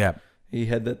anyway, right? Yeah. He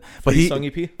had that But he- song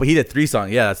EP. But he did 3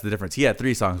 songs. Yeah, that's the difference. He had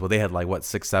 3 songs. Well, they had like what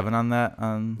 6, 7 on that.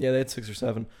 Yeah, they had 6 or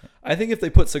 7. I think if they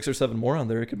put 6 or 7 more on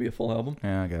there, it could be a full album.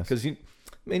 Yeah, I guess. Because you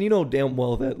know damn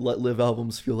well that Let Live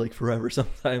albums feel like forever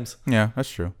sometimes. Yeah, that's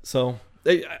true. So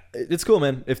it's cool,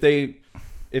 man. If they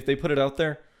put it out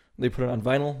there, they put it on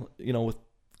vinyl, with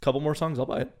a couple more songs, I'll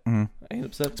buy it. Mm-hmm. I ain't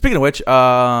upset. Speaking of which,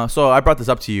 so I brought this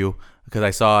up to you because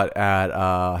I saw it at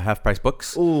Half Price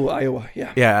Books. Ooh, Iowa,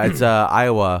 yeah. Yeah, it's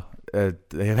Iowa.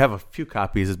 They have a few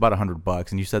copies. It's about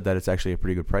 $100, and you said that it's actually a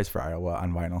pretty good price for Iowa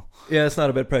on vinyl. Yeah, it's not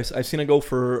a bad price. I've seen it go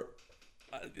for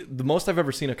the most I've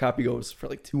ever seen a copy go is for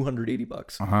like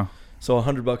 $280. Uh huh. So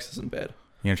 $100 isn't bad.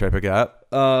 You gonna try to pick it up?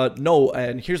 No,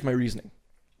 and here's my reasoning.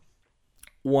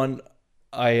 One,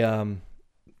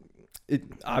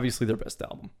 obviously their best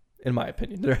album, in my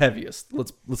opinion. Their heaviest.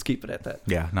 Let's keep it at that.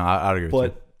 Yeah, no, I'd agree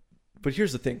with you. But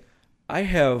here's the thing. I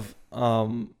have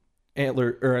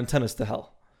Antennas to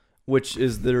Hell, which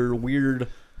is their weird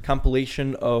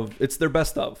compilation of, it's their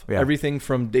best of. Yeah. Everything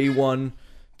from Day One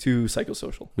to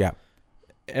Psychosocial. Yeah.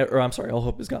 Or I'm sorry, All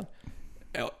Hope Is Gone.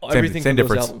 Everything same from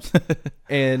those difference. albums.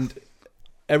 And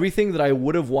everything that I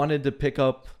would have wanted to pick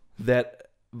up that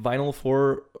vinyl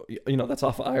for, that's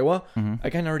off of Iowa, I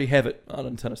kind of already have it on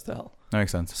Antennas to Hell. That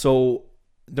makes sense. So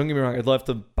don't get me wrong, I'd love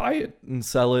to buy it and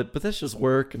sell it, but that's just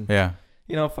work. And Yeah.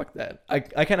 fuck that. I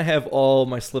kind of have all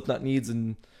my Slipknot needs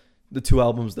in the 2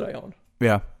 albums that I own.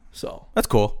 Yeah. So That's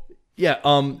cool. yeah,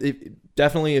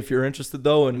 definitely if you're interested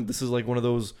though, and this is like one of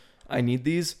those I need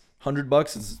these,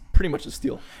 $100 is pretty much a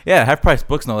steal. Yeah, half price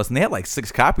books no less, and they had like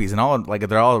 6 copies and all, like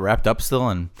they're all wrapped up still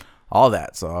and all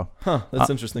that. So That's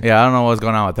interesting. yeah, I don't know what's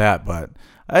going on with that, but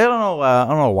I don't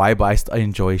know why, but I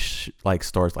enjoy like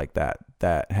stores like that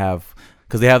have,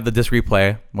 because they have the disc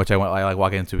replay, which I like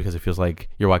walking into because it feels like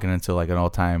you're walking into like an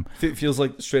old time. It feels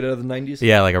like straight out of the 90s.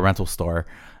 Yeah, like a rental store,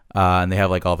 and they have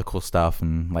like all the cool stuff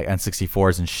and like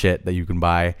N64s and shit that you can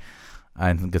buy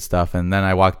and good stuff. And then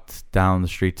I walked down the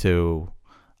street to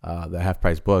the half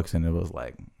price books, and it was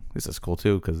like, this is cool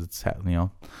too because it's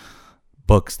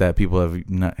books that people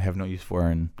have no use for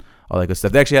and all that good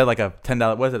stuff. They actually had like a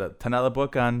 $10, was it a $10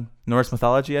 book on Norse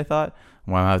mythology? I thought,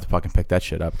 well, I'm gonna have to fucking pick that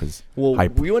shit up because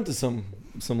we went to some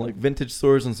like vintage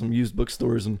stores and some used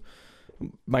bookstores, and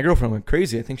my girlfriend went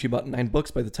crazy. I think she bought 9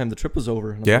 books by the time the trip was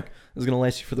over. And I'm like, this is gonna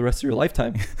last you for the rest of your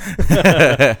lifetime.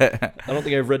 I don't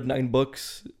think I've read 9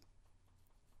 books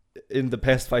in the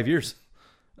past 5 years.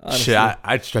 Honestly. Shit,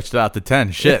 I'd stretched it out to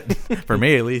 10. Shit, for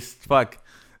me at least. Fuck.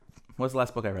 What's the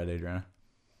last book I read, Adriana?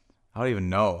 I don't even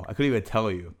know. I couldn't even tell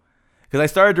you. Because I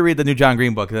started to read the new John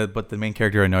Green book, but the main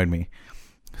character annoyed me.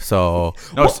 So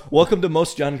welcome to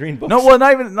most John Green books. No, well,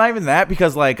 not even that,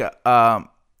 because like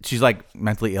she's like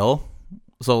mentally ill.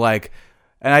 So like,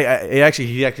 and he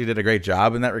actually did a great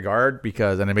job in that regard,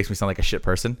 because, and it makes me sound like a shit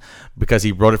person, because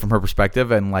he wrote it from her perspective,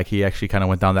 and like he actually kind of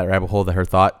went down that rabbit hole that her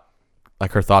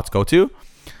thoughts go to.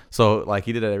 So like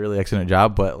he did a really excellent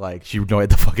job, but like she annoyed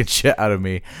the fucking shit out of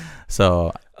me.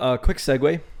 So quick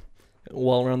segue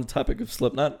while we're on the topic of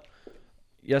Slipknot.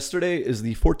 Yesterday is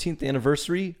the 14th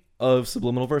anniversary of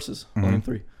Subliminal Verses, Volume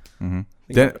 3.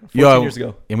 Mm-hmm. 14 years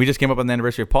ago. And we just came up on the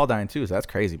anniversary of Paul dying too, so that's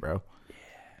crazy, bro.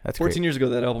 That's 14 years ago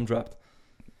that album dropped.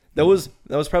 That was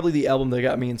probably the album that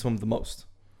got me into him the most.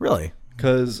 Really?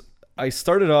 Because I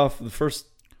started off, the first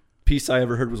piece I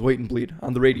ever heard was Wait and Bleed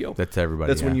on the radio. That's everybody.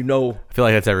 That's when you know. I feel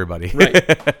like that's everybody. Right.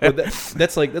 But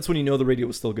that's when you know the radio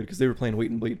was still good, because they were playing Wait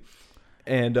and Bleed.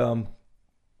 And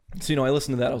so I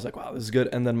listened to that. I was like, wow, this is good.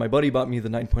 And then my buddy bought me the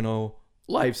 9.0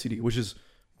 live CD, which is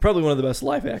probably one of the best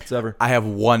live acts ever. I have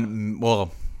one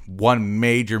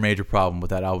major problem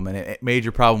with that album, and a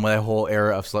major problem with that whole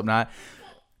era of Slipknot.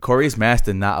 Corey's mask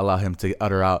did not allow him to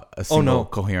utter out a single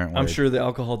coherent word. I'm sure the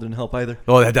alcohol didn't help either.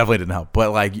 Oh, that definitely didn't help.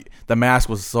 But like the mask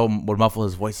would muffle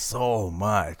his voice so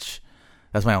much.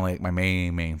 That's my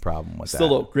main problem with that. Still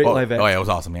though, great live act. Oh yeah, it was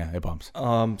awesome. Yeah, it bumps.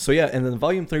 So yeah, and then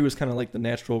Volume 3 was kind of like the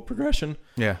natural progression.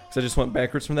 Yeah. Because I just went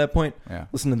backwards from that point. Yeah.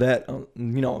 Listen to that.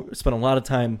 Spent a lot of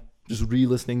time just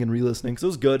re-listening, because it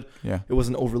was good. Yeah. It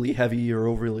wasn't overly heavy or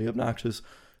overly obnoxious.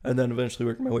 And then eventually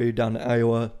worked my way down to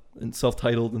Iowa and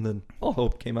self-titled, and then All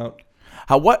Hope came out.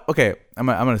 Okay, I'm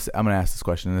gonna ask this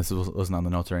question, and this wasn't on the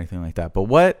notes or anything like that. But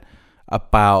what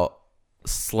about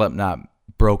Slipknot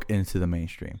broke into the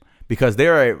mainstream? Because they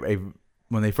are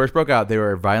when they first broke out, they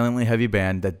were a violently heavy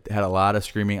band that had a lot of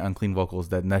screaming, unclean vocals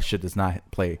that shit does not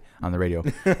play on the radio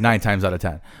 9 times out of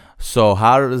 10. So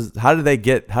how did they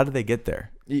get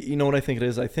there? You know what I think it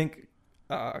is? I think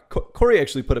Corey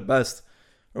actually put it best,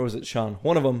 or was it Sean?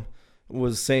 One of them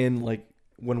was saying, like,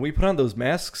 when we put on those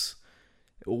masks,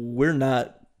 we're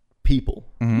not people.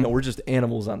 Mm-hmm. We're just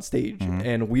animals on stage,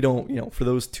 and we don't. For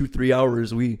those 2-3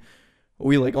 hours, we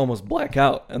like almost black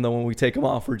out, and then when we take them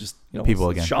off, we're just people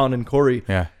again. Sean and Corey.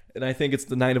 Yeah. And I think it's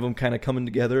the 9 of them kind of coming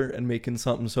together and making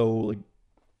something so like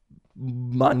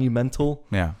monumental.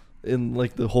 Yeah. In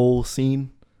like the whole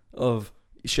scene of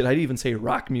shit, I'd even say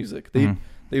rock music. They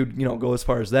would go as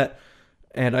far as that.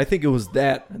 And I think it was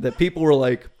that people were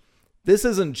like, this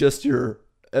isn't just your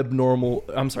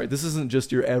this isn't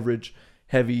just your average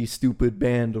heavy stupid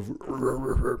band of,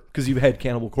 because you've had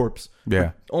Cannibal Corpse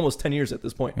for almost 10 years at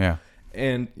this point. Yeah.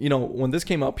 And when this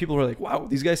came out, people were like, wow,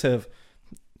 these guys have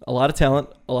a lot of talent,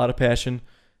 a lot of passion,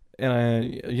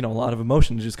 and a lot of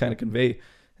emotion to just kind of convey.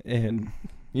 And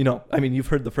You know, I mean, you've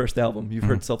heard the first album. You've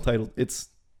heard self-titled. It's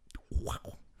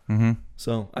wow. Mm-hmm.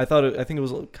 So I think it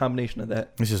was a combination of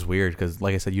that. It's just weird because,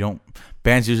 like I said,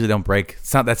 bands usually don't break.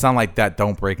 That sound like that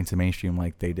don't break into mainstream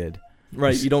like they did.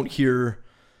 Right. You don't hear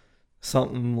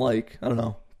something like, I don't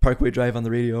know, Parkway Drive on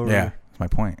the radio. Or Yeah, that's my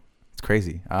point. It's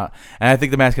crazy. And I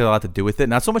think the mask has a lot to do with it.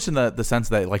 Not so much in the sense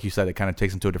that, like you said, it kind of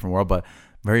takes them to a different world, but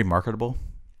very marketable.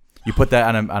 You put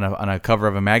that on a cover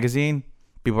of a magazine,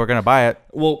 people are going to buy it.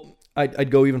 Well,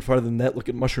 I'd go even farther than that. Look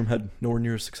at Mushroom Head. Nowhere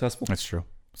near as successful. That's true.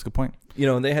 That's a good point. You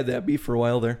know, and they had that beef for a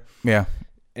while there. Yeah.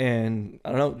 And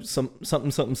I don't know,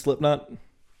 something Slipknot.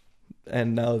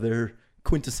 And now they're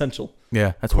quintessential.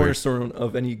 Yeah, that's weird. Cornerstone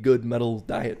of any good metal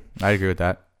diet. I agree with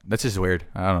that. That's just weird.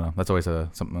 I don't know. That's always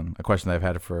a question that I've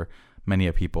had for many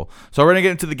a people. So we're going to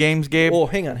get into the games, Gabe. Oh,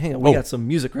 hang on. We got some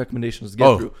music recommendations to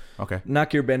get through. Okay.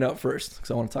 Knock your band out first,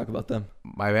 because I want to talk about them.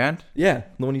 My band? Yeah,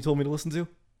 the one you told me to listen to.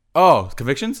 Oh,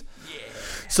 Convictions?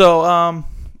 Yeah. So,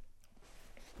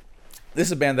 this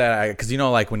is a band that because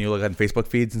like when you look on Facebook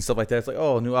feeds and stuff like that, it's like,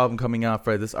 oh, new album coming out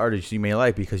for this artist you may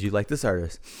like because you like this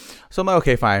artist. So I'm like,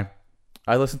 okay, fine.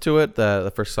 I listened to it,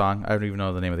 the first song. I don't even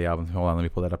know the name of the album. Hold on, let me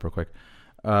pull that up real quick.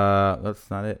 That's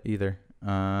not it either.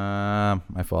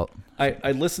 My fault.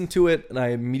 I listened to it and I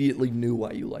immediately knew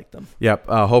why you liked them. Yep.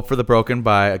 Hope for the Broken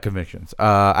by Convictions.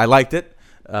 I liked it.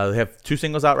 They have 2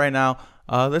 singles out right now.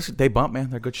 They bump, man.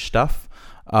 They're good stuff.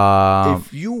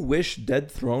 If you wish Dead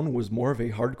Throne was more of a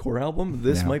hardcore album,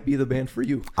 this might be the band for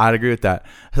you. I'd agree with that.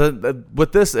 So,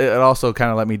 with this, it also kind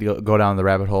of let me go down the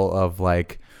rabbit hole of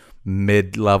like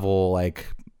mid-level like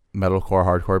metalcore,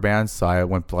 hardcore bands. So I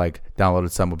went downloaded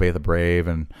some Obey the Brave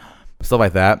and stuff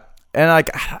like that. And I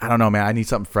don't know, man. I need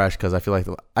something fresh because I feel like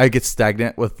I get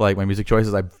stagnant with like my music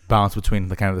choices. I bounce between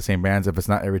the kind of the same bands. If it's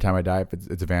not Every Time I Die, if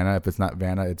it's Vanna. If it's not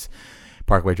Vanna, it's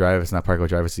Parkway Drive. If it's not Parkway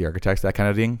Drive, it's The Architects. That kind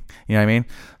of thing. You know what I mean?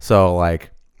 So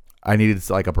like, I needed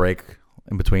like a break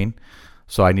in between.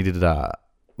 So I needed I'm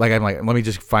like, let me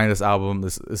just find this album.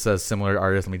 This says similar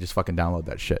artist. Let me just fucking download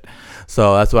that shit.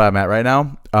 So that's what I'm at right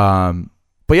now.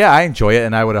 But yeah, I enjoy it,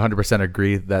 and I would 100%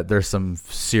 agree that there's some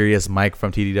serious Mike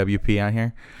from TDWP on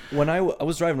here. When I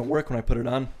was driving to work when I put it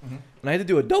on, and I had to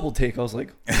do a double take. I was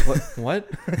like, what?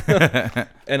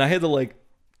 And I had to like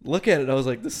look at it. I was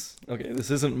like, this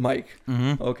isn't Mike.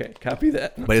 Mm-hmm. Okay, copy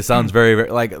that. But it sounds very, very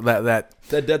like that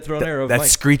Dead Throne era of that Mike.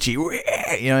 Screechy. You know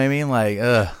what I mean? Like,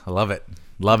 I love it.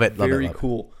 Love it. Very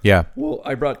cool. Yeah. Well,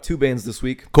 I brought 2 bands this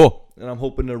week. Cool. And I'm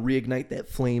hoping to reignite that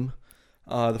flame.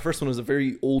 The first one is a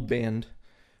very old band.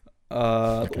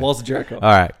 Walls of Jericho. All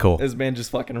right, cool. This band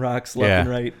just fucking rocks left and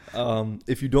right.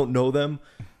 If you don't know them,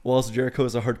 Walls of Jericho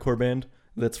is a hardcore band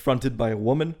that's fronted by a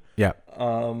woman. Yeah.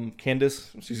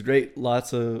 Candace, she's great.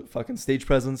 Lots of fucking stage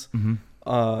presence.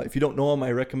 Mm-hmm. If you don't know them,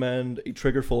 I recommend A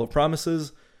Trigger Full of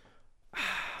Promises.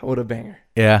 What a banger.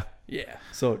 Yeah. Yeah.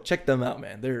 So check them out,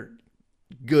 man. They're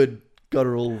good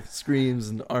guttural screams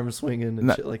and arm swinging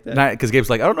and shit like that. Because Gabe's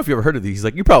like, I don't know if you ever heard of these. He's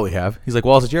like, you probably have. He's like,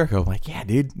 Walls of Jericho. I'm like, yeah,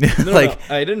 dude. No,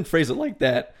 I didn't phrase it like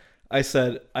that. I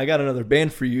said, I got another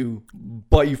band for you,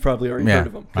 but you've probably already heard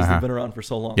of them because they've been around for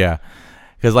so long. Yeah.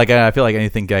 Because I feel like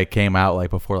anything came out like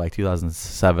before like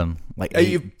 2007. Like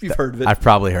you've heard of it. I've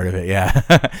probably heard of it. Yeah.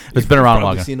 It's been around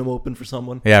long. You've seen them open for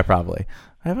someone. Yeah, probably.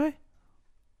 Have I?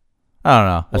 I don't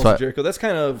know. Walls of Jericho. That's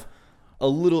kind of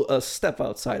a step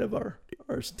outside of our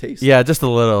taste. Yeah, just a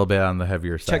little bit on the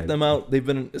heavier side. Check them out. They've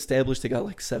been established. They got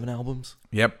like 7 albums.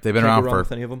 Yep, they've been around for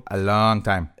any of them. A long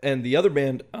time. And the other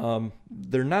band,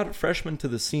 they're not freshmen to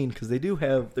the scene because they do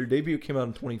have their debut came out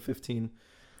in 2015,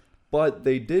 but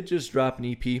they did just drop an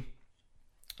EP.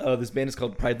 This band is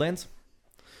called Pridelands.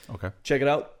 Okay. Check it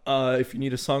out. If you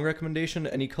need a song recommendation,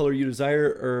 Any Color You Desire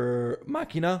or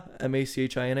Machina,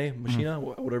 Machina, Machina,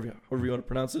 however you want to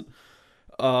pronounce it.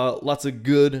 Lots of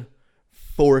good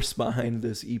force behind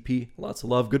this EP. Lots of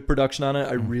love. Good production on it.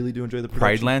 I really do enjoy the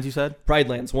production. Pridelands, you said?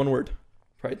 Pridelands, one word.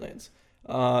 Pridelands.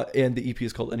 And the EP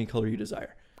is called Any Color You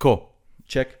Desire. Cool.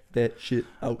 Check that shit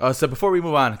out. So before we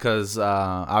move on, because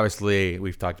obviously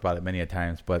we've talked about it many a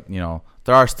times, but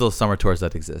there are still summer tours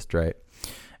that exist, right?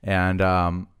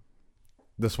 And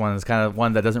this one is kind of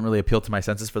one that doesn't really appeal to my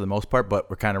senses for the most part, but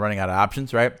we're kind of running out of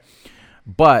options, right?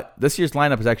 But this year's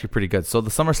lineup is actually pretty good. So the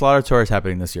Summer Slaughter Tour is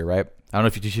happening this year, right? I don't know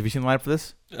if have you seen the lineup for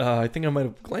this? I think I might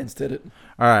have glanced at it.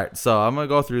 All right, so I'm gonna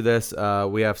go through this.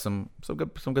 We have some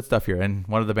good stuff here, and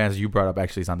one of the bands you brought up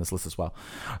actually is on this list as well.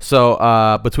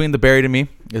 So Between the Buried and Me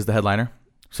is the headliner.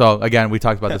 So again, we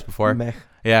talked about this before. Meh.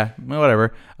 Yeah,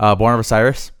 whatever. Born of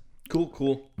Osiris.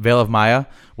 Cool. Veil of Maya,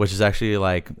 which is actually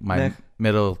like my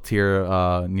middle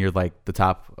tier, near like the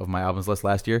top of my albums list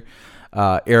last year.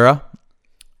 Era.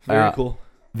 Very cool.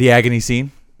 The Agony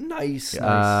Scene. Nice.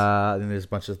 Then there's a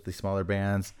bunch of the smaller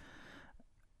bands.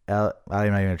 I'm not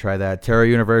even gonna try that. Terror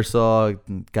Universal.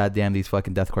 Goddamn these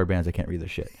fucking deathcore bands! I can't read their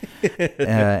shit.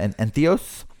 And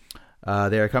Theos.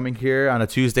 They are coming here on a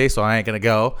Tuesday, so I ain't gonna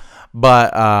go.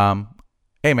 But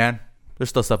hey, man, there's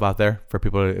still stuff out there for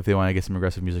people if they want to get some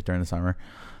aggressive music during the summer.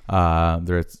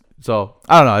 So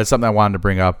I don't know. It's something I wanted to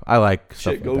bring up. I like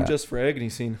stuff like Go that. Just for Agony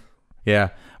Scene. Yeah.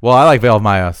 Well, I like Veil of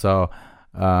Maya, so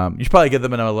you should probably give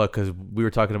them another look because we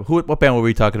were talking about what band were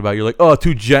we talking about? You're like, oh,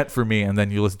 too gent for me, and then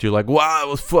you listen to you're like, wow, it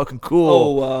was fucking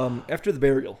cool. Oh, After the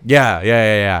Burial. Yeah.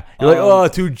 You're like, oh,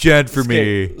 too gent for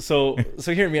Okay, me. So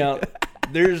hear me out.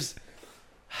 They're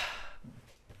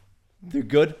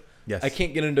good. Yes. I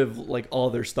can't get into like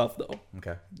all their stuff though.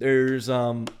 Okay. There's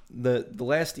the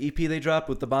last EP they dropped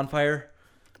with the Bonfire.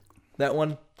 That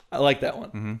one, I like that one.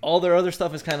 Mm-hmm. All their other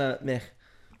stuff is kind of meh,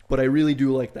 but I really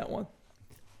do like that one.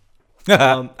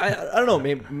 I don't know.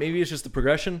 Maybe it's just the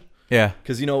progression. Yeah.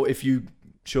 Because if you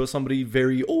show somebody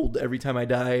very old Every Time I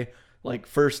Die, like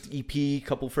first EP,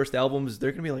 couple first albums,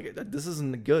 they're gonna be like, this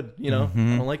isn't good. I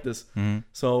don't like this. Mm-hmm.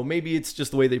 So maybe it's just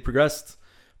the way they progressed.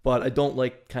 But I don't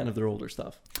like kind of their older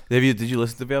stuff. Did you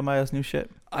listen to Veil of Maya's new shit?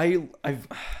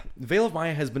 Veil of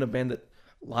Maya has been a band that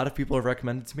a lot of people have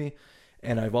recommended to me,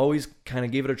 and I've always kind of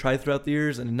gave it a try throughout the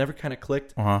years, and it never kind of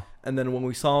clicked. Uh-huh. And then when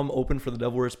we saw them open for the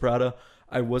Devil Wears Prada,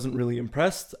 I wasn't really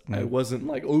impressed. I wasn't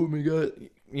like, oh my god,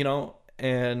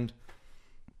 and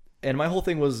my whole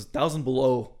thing was Thousand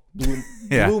Below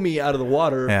blew me out of the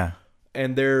water. Yeah.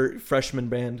 And their freshman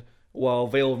band, while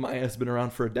Veil of Maya has been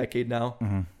around for a decade now,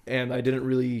 and I didn't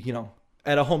really,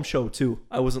 at a home show too,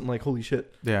 I wasn't like, holy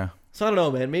shit. Yeah. So I don't know,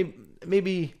 man.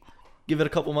 Maybe give it a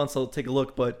couple months. I'll take a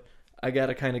look, but I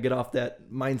gotta kind of get off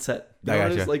that mindset. I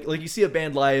gotcha. Like you see a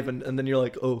band live, and then you're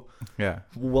like, oh, Yeah.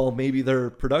 well, maybe their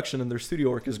production and their studio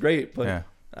work is great, but Yeah.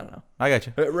 I don't know. I got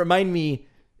you. Remind me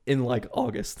in like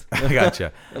August. I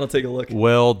gotcha. And I'll take a look.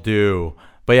 Will do.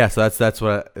 But yeah, so that's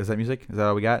what is that music? Is that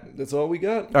all we got? That's all we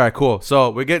got. All right, cool.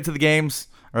 So we get to the games.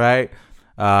 All right.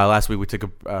 Last week we took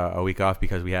a week off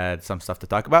because we had some stuff to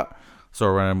talk about. So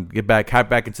we're gonna hop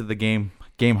back into the game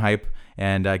hype,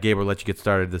 and Gabe will let you get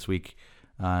started this week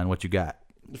on what you got.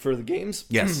 For the games?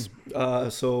 Yes.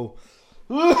 So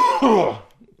throat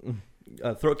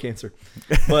cancer.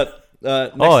 But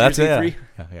next that's year's it.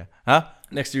 E3. Yeah. Huh?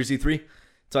 Next year's E3.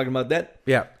 Talking about that.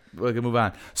 Yeah. We can move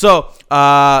on. So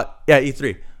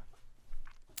E3.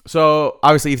 So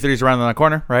obviously E3 is around the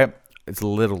corner, right? It's a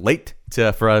little late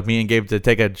for me and Gabe to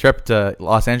take a trip to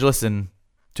Los Angeles in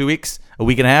 2 weeks, a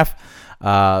week and a half.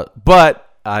 But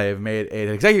I have made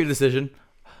an executive decision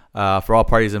for all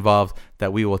parties involved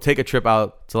that we will take a trip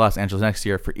out to Los Angeles next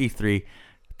year for E3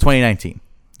 2019.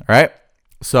 All right.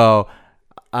 So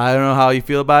I don't know how you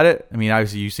feel about it. I mean,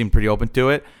 obviously you seem pretty open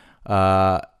to it.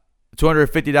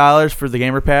 $250 for the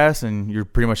Gamer Pass, and you're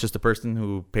pretty much just a person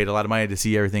who paid a lot of money to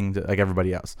see everything like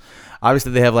everybody else.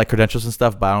 Obviously, they have like credentials and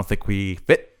stuff, but I don't think we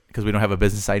fit because we don't have a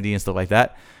business ID and stuff like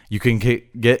that. You can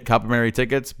get complimentary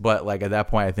tickets, but like at that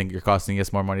point, I think you're costing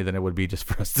us more money than it would be just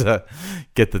for us to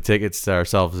get the tickets to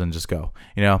ourselves and just go.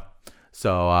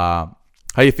 So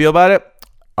how you feel about it?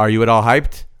 Are you at all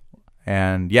hyped?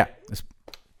 And yeah,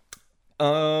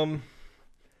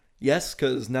 yes,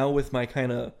 because now with my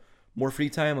kind of more free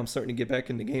time, I'm starting to get back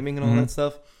into gaming and all that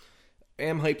stuff. I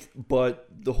am hyped, but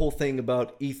the whole thing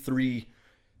about E3,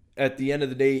 at the end of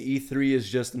the day, E3 is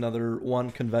just another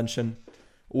one convention,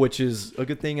 which is a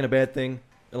good thing and a bad thing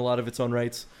in a lot of its own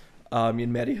rights. Me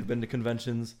and Maddie have been to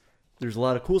conventions. There's a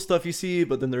lot of cool stuff you see,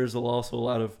 but then there's also a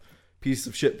lot of pieces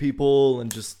of shit people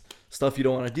and just stuff you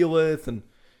don't want to deal with. And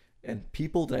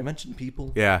people, did I mention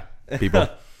people? yeah, people.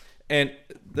 And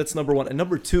that's number one. And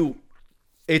number two,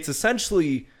 it's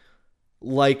essentially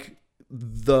like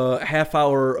the half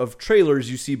hour of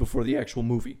trailers you see before the actual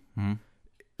movie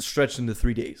stretched into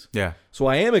 3 days. Yeah. So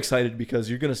I am excited because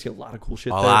you're going to see a lot of cool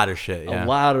shit. A lot of shit, yeah. A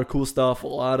lot of cool stuff, a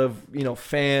lot of,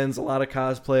 fans, a lot of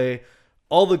cosplay,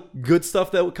 all the good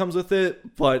stuff that comes with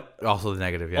it, but Also the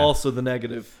negative, yeah. also the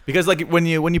negative. Because like when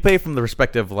you play from the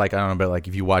perspective, like I don't know, but like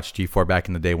if you watch G4 back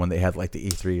in the day when they had like the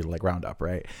E3 like roundup,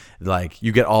 right? Like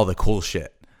you get all the cool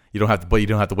shit. You don't have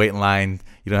to wait in line.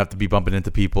 You don't have to be bumping into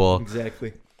people.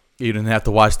 Exactly. You didn't have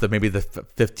to watch maybe the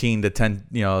 15 to 10,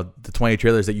 the 20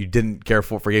 trailers that you didn't care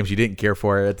for games you didn't care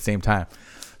for at the same time.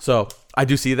 So I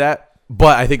do see that,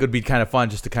 but I think it would be kind of fun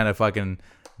just to kind of fucking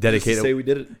dedicate Just to say we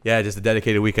did it. Yeah, just a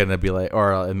dedicated weekend to be like,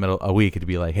 or in the middle a week to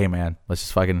be like, hey man, let's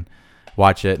just fucking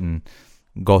watch it and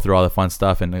go through all the fun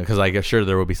stuff. And because I guess sure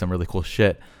there will be some really cool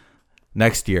shit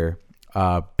next year.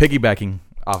 Piggybacking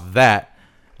off that,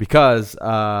 because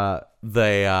the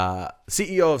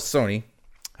CEO of Sony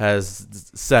has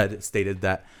stated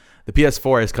that the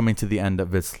PS4 is coming to the end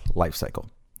of its life cycle,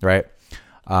 right?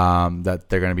 That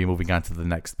they're going to be moving on to the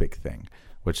next big thing,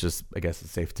 which is, I guess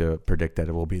it's safe to predict that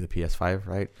it will be the PS5,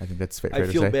 right? I think that's fair to say. I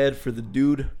feel bad for the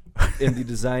dude in the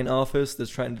design office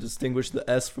that's trying to distinguish the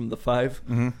S from the 5.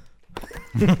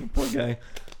 Mm-hmm. Poor guy.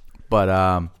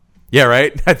 But yeah,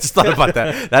 right. I just thought about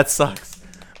that. That sucks.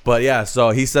 But yeah,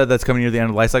 so he said that's coming near the end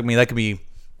of the life cycle. I mean, that could be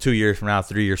 2 years from now,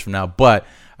 3 years from now. But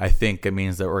I think it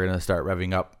means that we're going to start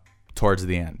revving up towards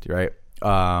the end, right?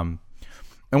 And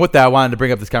with that, I wanted to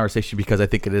bring up this conversation because I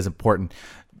think it is important.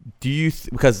 Do you?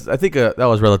 Because I think that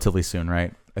was relatively soon,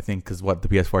 right? I think because the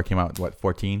PS4 came out,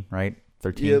 14, right?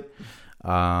 13. Yep.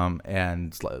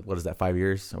 And what is that? 5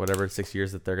 years or whatever, 6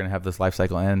 years that they're gonna have this life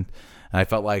cycle end. And I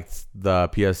felt like the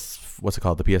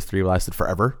the PS3 lasted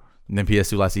forever, and then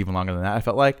PS2 lasted even longer than that. I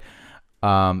felt like.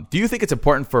 Do you think it's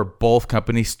important for both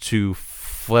companies to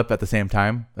flip at the same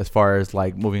time as far as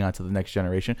like moving on to the next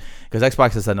generation? Because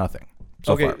Xbox has said nothing.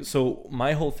 So far. So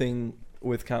my whole thing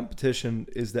with competition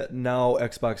is that now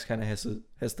Xbox kind of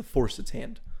has to force its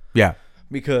hand. Yeah.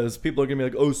 Because people are gonna be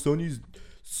like, oh, Sony's,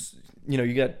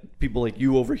 you got people like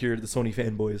you over here, the Sony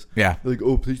fanboys. Yeah. They're like,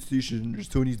 oh, PlayStation,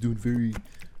 Sony's doing very,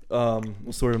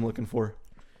 what's the word I'm looking for?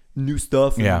 New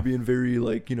stuff. And yeah. being very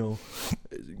like, and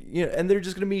they're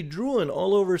just gonna be drooling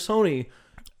all over Sony.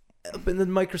 And then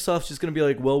Microsoft's just gonna be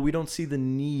like, well, we don't see the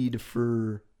need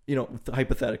for,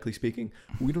 hypothetically speaking,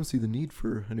 we don't see the need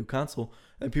for a new console.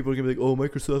 And people are going to be like, oh,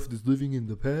 Microsoft is living in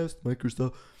the past.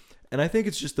 Microsoft. And I think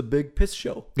it's just a big piss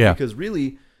show. Yeah. Because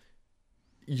really,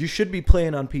 you should be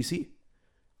playing on PC.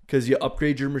 Because you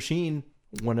upgrade your machine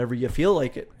whenever you feel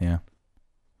like it. Yeah.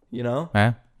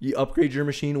 Yeah. You upgrade your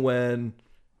machine when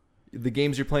the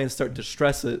games you're playing start to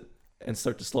stress it and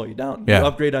start to slow you down. Yeah. You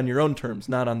upgrade on your own terms,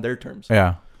 not on their terms.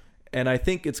 Yeah. And I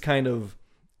think it's kind of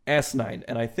asinine.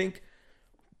 And I think,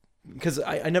 because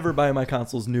I never buy my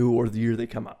consoles new or the year they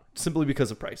come out, simply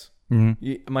because of price.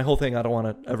 Mm-hmm. My whole thing, I don't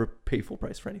want to ever pay full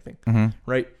price for anything, mm-hmm.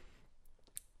 right?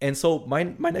 And so my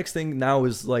next thing now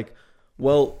is like,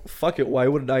 well, fuck it. Why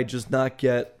wouldn't I just not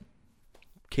get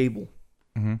cable?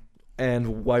 Mm-hmm.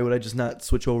 And why would I just not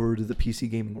switch over to the PC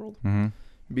gaming world? Mm-hmm.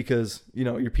 Because,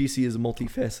 your PC is a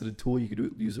multifaceted tool. You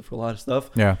could use it for a lot of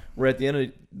stuff. Yeah. Where at the end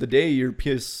of the day, your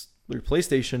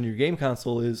PlayStation, your game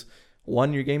console is,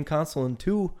 1, your game console, and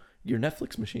 2, your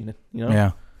Netflix machine,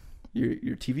 Yeah.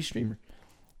 your TV streamer.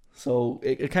 So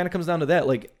it kind of comes down to that.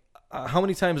 Like, how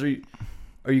many times are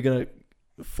you gonna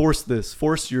force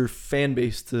your fan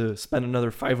base to spend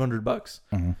another $500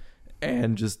 mm-hmm.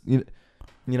 and just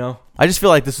I just feel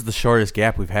like this is the shortest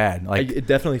gap we've had. Like, it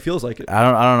definitely feels like it. I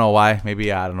don't know why.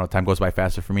 Maybe I don't know. Time goes by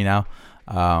faster for me now.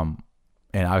 And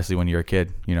obviously, when you're a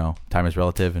kid, time is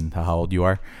relative and how old you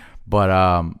are. But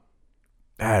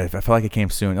I feel like it came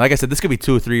soon. Like I said, this could be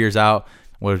 2 or 3 years out.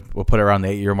 We'll put it around the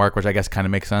 8-year mark, which I guess kind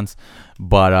of makes sense.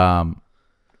 But I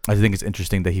think it's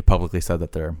interesting that he publicly said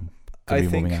that they're going to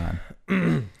be moving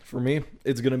on. For me,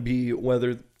 it's going to be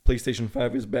whether PlayStation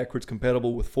 5 is backwards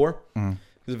compatible with 4. Mm-hmm.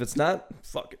 Because if it's not,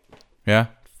 fuck it. Yeah?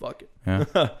 Fuck it.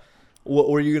 Yeah. What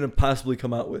are you going to possibly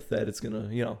come out with that it's going to,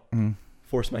 mm-hmm.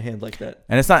 force my hand like that?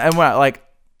 And it's not, and like,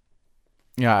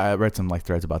 I read some like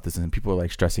threads about this, and people are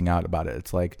like stressing out about it.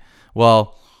 It's like,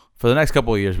 well, for the next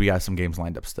couple of years, we got some games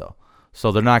lined up still,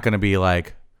 so they're not going to be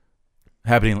like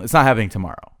happening. It's not happening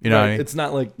tomorrow. You know what I mean? It's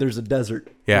not like there's a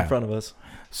desert in front of us.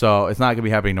 So it's not going to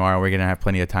be happening tomorrow. We're going to have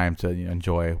plenty of time to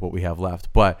enjoy what we have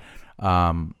left. But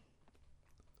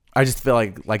I just feel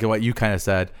like what you kind of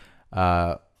said,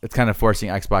 it's kind of forcing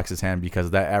Xbox's hand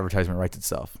because that advertisement writes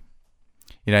itself.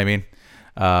 You know what I mean?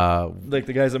 Like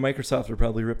the guys at Microsoft are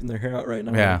probably ripping their hair out right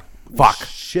now. Yeah. Like, Fuck.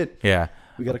 Shit. Yeah.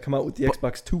 We got to come out with the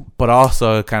Xbox 2. But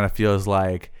also it kind of feels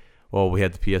like, well, we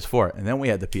had the PS4 and then we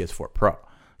had the PS4 Pro.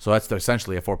 So that's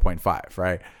essentially a 4.5,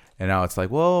 right? And now it's like,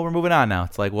 well, we're moving on now.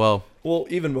 It's like, well,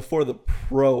 even before the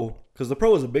Pro, because the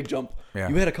Pro was a big jump. Yeah.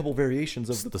 You had a couple variations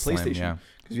of the PlayStation. Slim, yeah.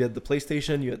 Because you had the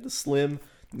PlayStation, you had the Slim,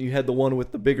 you had the one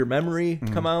with the bigger memory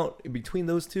come out in between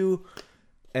those two.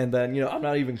 And then, I'm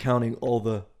not even counting all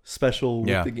the special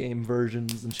with the game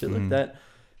versions and shit like that.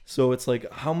 So it's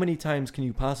like, how many times can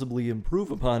you possibly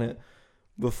improve upon it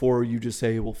before you just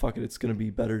say, well, fuck it, it's going to be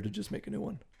better to just make a new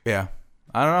one? Yeah.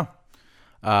 I don't know.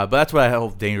 But that's what I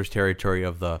have dangerous territory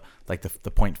of the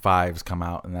 0.5s come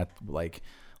out, and that like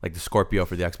the Scorpio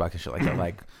for the Xbox and shit like that.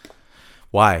 Like,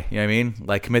 why? You know what I mean?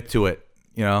 Like, commit to it.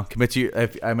 Commit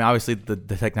to obviously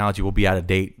the technology will be out of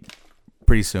date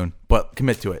pretty soon, but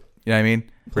commit to it. You know what I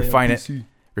mean?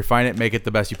 Refine it, make it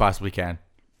the best you possibly can,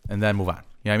 and then move on.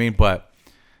 You know what I mean? But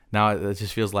now it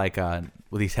just feels like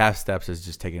with these half steps is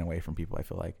just taken away from people, I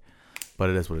feel like.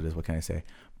 But it is what it is. What can I say?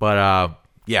 But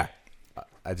yeah,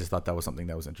 I just thought that was something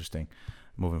that was interesting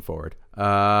moving forward.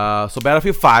 So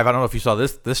Battlefield 5, I don't know if you saw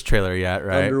this trailer yet,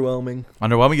 right?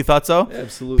 Underwhelming. You thought so?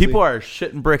 Absolutely. People are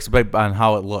shitting bricks on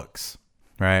how it looks,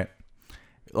 right?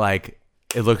 Like,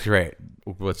 it looks great,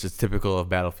 which is typical of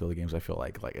Battlefield games. I feel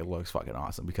like it looks fucking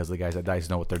awesome because the guys at DICE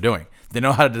know what they're doing. They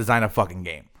know how to design a fucking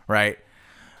game, right?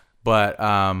 But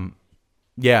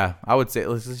yeah, I would say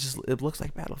it looks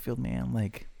like Battlefield, man.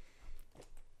 Like,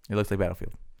 it looks like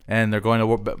Battlefield, and they're going to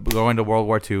World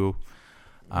War II.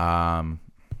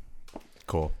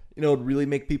 Cool. You know, it'd really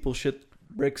make people shit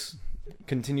bricks.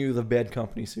 Continue the Bad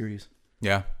Company series.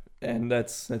 Yeah, and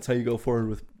that's how you go forward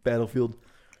with Battlefield,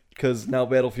 because now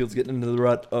Battlefield's getting into the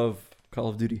rut of Call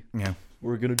of Duty. Yeah,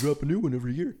 we're gonna drop a new one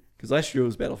every year. Because last year it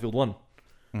was Battlefield 1.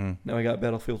 Now I got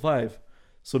Battlefield 5.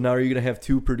 So now are you gonna have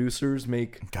two producers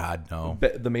make God no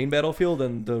the main Battlefield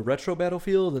and the retro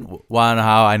Battlefield? And wanna know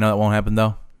how I know that won't happen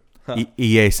though? Huh.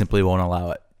 EA simply won't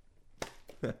allow it.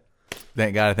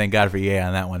 Thank God for EA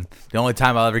on that one. The only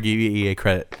time I'll ever give EA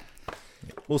credit.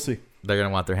 We'll see. They're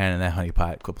gonna want their hand in that honey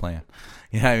pot. Quit playing.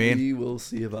 You know what I mean? We will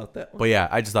see about that one. But yeah,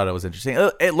 I just thought it was interesting.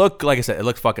 It looked, like I said, it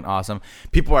looks fucking awesome.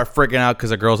 People are freaking out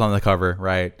because a girl's on the cover,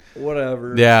 right?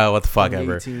 Whatever. Yeah, what the fuck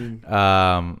ever. 18.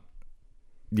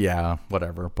 Yeah,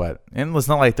 whatever. But and it's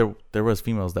not like there was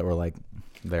females that were like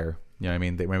there. You know what I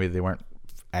mean? Maybe they weren't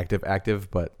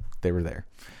active, but they were there.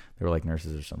 They were like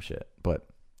nurses or some shit. But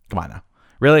come on now,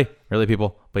 really,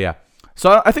 people. But yeah,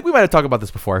 so I think we might have talked about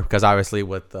this before because obviously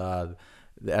with the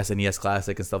SNES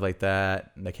Classic and stuff like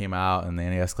that came out, and the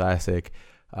NES Classic,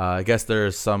 I guess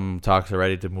there's some talks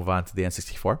already to move on to the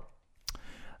N64.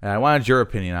 And I wanted your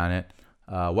opinion on it.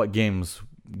 What games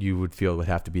you would feel would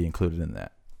have to be included in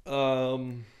that?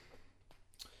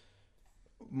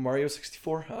 Mario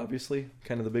 64, obviously,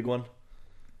 kind of the big one.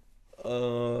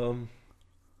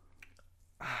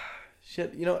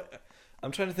 Shit, you know,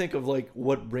 I'm trying to think of like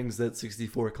what brings that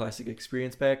 64 classic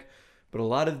experience back, but a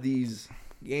lot of these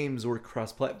games were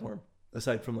cross-platform,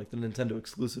 aside from like the Nintendo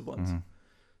exclusive ones. Mm-hmm.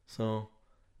 So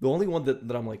the only one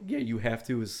that I'm like, yeah, you have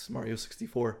to is Mario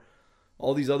 64.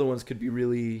 All these other ones could be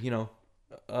really, you know,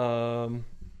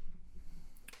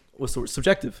 what's the word?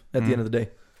 Subjective at the end of the day.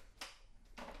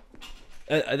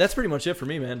 That's pretty much it for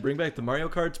me, man. Bring back the Mario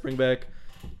Karts, bring back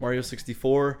Mario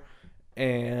 64,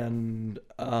 and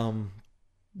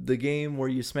the game where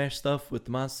you smash stuff with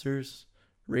the monsters.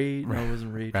 Raid? No, it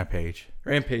wasn't Raid.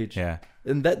 Rampage. Yeah.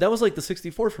 And that was like the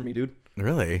 64 for me, dude.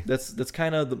 Really? That's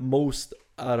kind of the most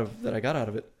that I got out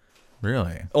of it.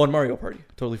 Really? Oh, and Mario Party.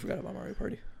 Totally forgot about Mario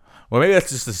Party. Well, maybe that's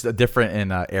just a different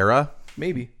in era.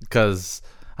 Maybe. Because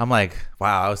I'm like,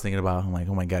 wow, I was thinking about, I'm like,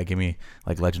 oh my God, give me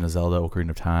like Legend of Zelda,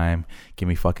 Ocarina of Time. Give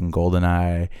me fucking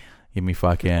GoldenEye. Give me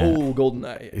fucking... Oh,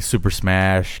 GoldenEye. Super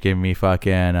Smash. Give me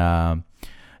fucking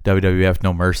WWF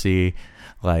No Mercy.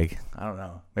 Like, I don't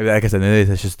know. Maybe, like I said, maybe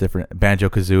that's just different.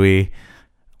 Banjo-Kazooie.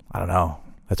 I don't know.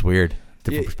 That's weird.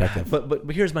 Different perspective. But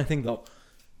here's my thing, though.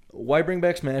 Why bring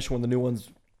back Smash when the new one's...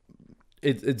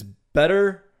 It's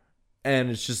better, and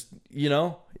it's just, you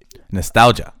know...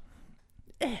 Nostalgia.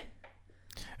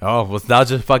 Oh,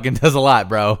 nostalgia fucking does a lot,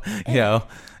 bro. You know,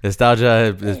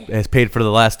 nostalgia has paid for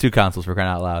the last two consoles for crying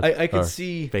out loud. I could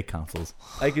see... Fake consoles.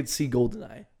 I could see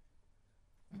GoldenEye.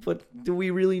 But do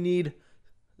we really need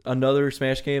another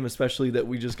Smash game, especially that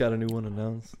we just got a new one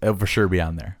announced? It'll for sure be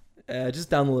on there.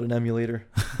 Just download an emulator.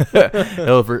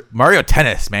 Mario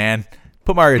Tennis, man.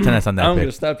 Put Mario Tennis on that. I'm going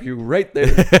to stop you right there.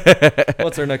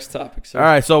 What's our next topic, sir? All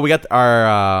right, so we got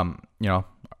our,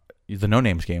 the No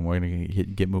Names game. We're going to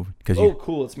get moving.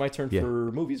 Cool. It's my turn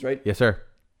for movies, right? Yes, sir.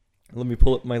 Let me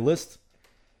pull up my list.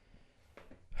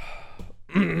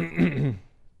 Okay.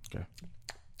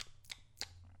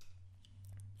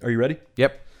 Are you ready?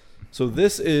 Yep. So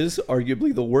this is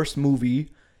arguably the worst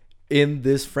movie in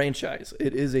this franchise.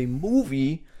 It is a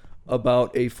movie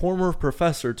about a former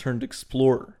professor turned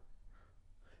explorer.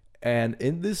 And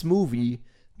in this movie,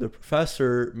 the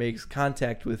professor makes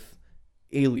contact with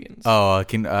aliens. Oh,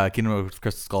 Kingdom of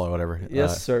Crystal Skull or whatever.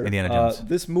 Yes, sir. Indiana Jones.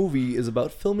 This movie is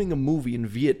about filming a movie in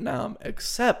Vietnam,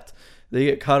 except they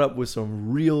get caught up with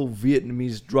some real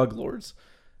Vietnamese drug lords.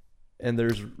 And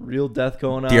there's real death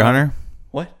going on. Deer Hunter?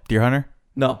 What? Deer Hunter?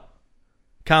 No.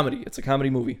 Comedy. It's a comedy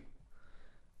movie.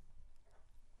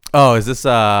 Oh, is this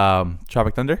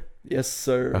Tropic Thunder? Yes,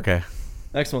 sir. Okay.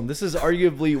 Next one. This is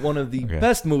arguably one of the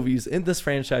best movies in this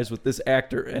franchise with this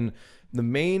actor, and the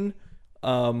main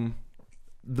kind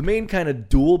of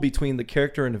duel between the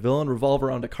character and the villain revolve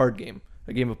around a card game,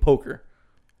 a game of poker.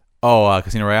 Oh,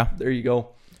 Casino Royale. There you go.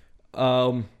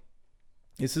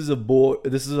 This is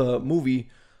a movie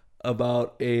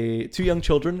about two young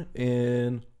children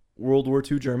in World War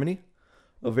II Germany.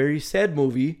 a very sad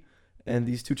movie, and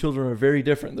these two children are very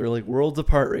different. They're like worlds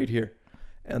apart right here,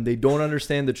 and they don't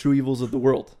understand the true evils of the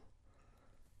world.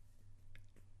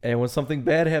 And when something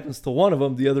bad happens to one of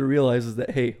them, the other realizes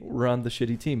that, hey, we're on the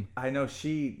shitty team. I know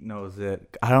she knows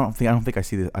it. I don't think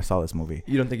I saw this movie.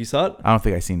 You don't think you saw it? I don't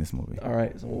think I've seen this movie. All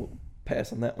right, so we'll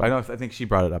pass on that But one. I think she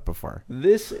brought it up before.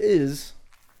 This is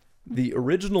the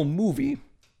original movie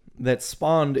that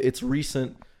spawned its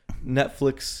recent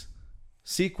Netflix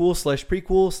sequel /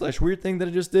 prequel / weird thing that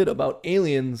it just did about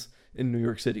aliens in New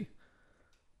York City.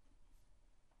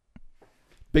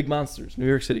 Big monsters, New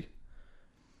York City.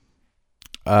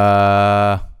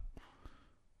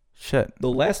 Shit. The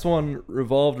last one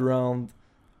revolved around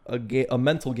a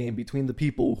mental game between the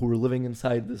people who were living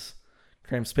inside this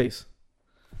cramped space.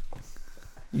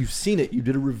 You've seen it. You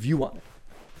did a review on it.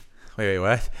 Wait,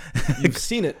 what? You've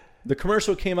seen it. The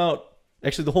commercial came out.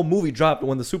 Actually, the whole movie dropped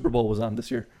when the Super Bowl was on this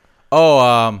year.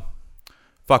 Oh,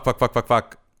 fuck.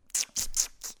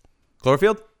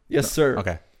 Cloverfield? Yes, sir.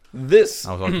 Okay. This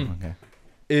I was watching. Okay.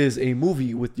 is a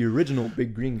movie with the original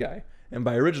Big Green Guy. And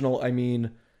by original, I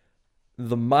mean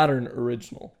the modern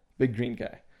original Big Green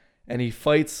Guy. And he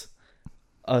fights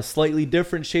a slightly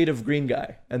different shade of green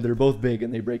guy. And they're both big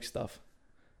and they break stuff.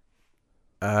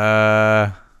 Wait.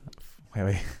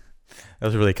 That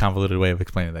was a really convoluted way of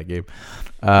explaining that, Gabe.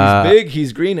 He's big,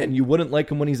 he's green, and you wouldn't like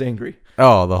him when he's angry.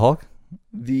 Oh, the Hulk?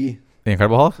 The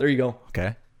Incredible Hulk? There you go.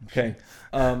 Okay. Okay.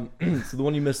 So the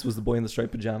one you missed was the boy in the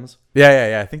striped pajamas.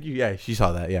 Yeah. I think she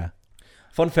saw that, yeah.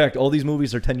 Fun fact, all these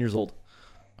movies are 10 years old.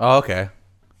 Oh, okay.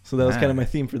 So that was kind of my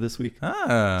theme for this week.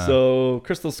 Ah. So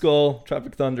Crystal Skull,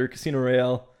 Tropic Thunder, Casino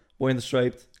Royale, Boy in the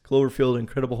Striped, Cloverfield,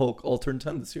 Incredible Hulk all turned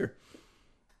 10 this year.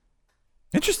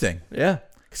 Interesting. Yeah.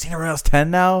 Casino Royale's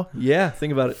 10 now? Yeah,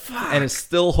 think about it. Fuck. And it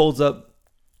still holds up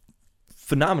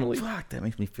phenomenally. Fuck, that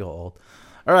makes me feel old.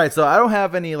 All right, so I don't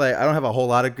have a whole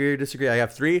lot of agree or disagree. I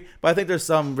have 3, but I think there's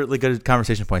some really good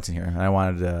conversation points in here, and I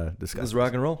wanted to discuss. Let's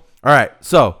rock and roll. All right,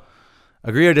 so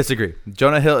agree or disagree.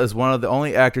 Jonah Hill is one of the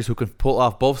only actors who can pull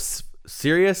off both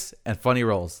serious and funny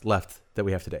roles left that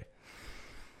we have today.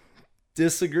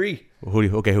 Disagree. Who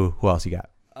else you got?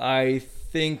 I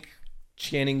think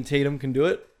Channing Tatum can do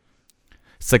it.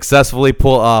 Successfully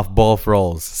pull off both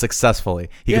roles. Successfully.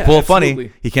 He can pull absolutely.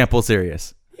 funny. He can't pull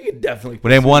serious. You can definitely. But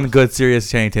name one good serious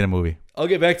Channing Tatum movie. I'll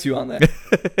get back to you on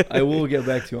that. I will get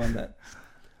back to you on that.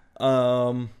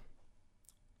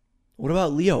 What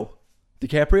about Leo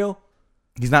DiCaprio?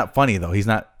 He's not funny though. He's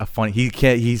not a funny. He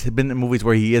can't. He's been in movies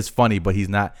where he is funny, but he's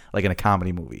not like in a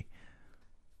comedy movie.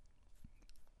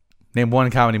 Name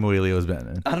one comedy movie Leo's been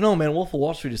in. I don't know, man. Wolf of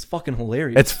Wall Street is fucking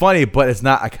hilarious. It's funny, but it's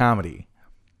not a comedy.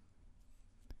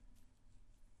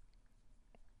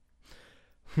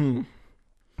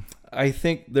 I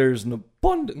think there's an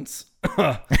abundance.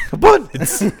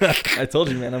 Abundance. I told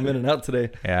you, man. I'm in and out today.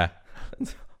 Yeah.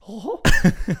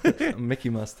 I'm Mickey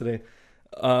Mouse today.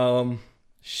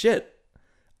 Shit.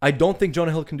 I don't think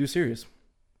Jonah Hill can do serious.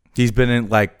 He's been in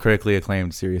like critically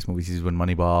acclaimed serious movies. He's been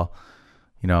Moneyball.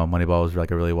 You know, Moneyball was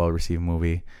like a really well received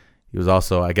movie. He was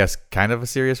also, I guess, kind of a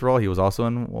serious role. He was also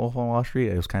in Wolf on Wall Street.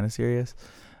 It was kind of serious.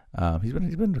 He's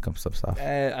been in some stuff.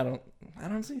 I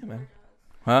don't see him, man.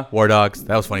 Huh? War Dogs.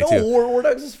 That was funny too. War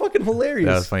Dogs is fucking hilarious.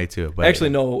 That was funny too. But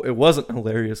actually, no, it wasn't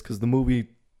hilarious because the movie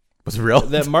was it real.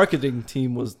 That marketing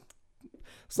team was.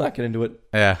 Let's not get into it.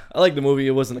 Yeah. I like the movie.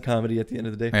 It wasn't a comedy at the end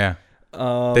of the day.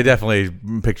 Yeah. They definitely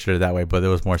pictured it that way, but it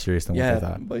was more serious than what they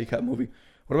thought. Yeah, buddy cop movie.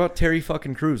 What about Terry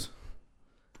fucking Crews?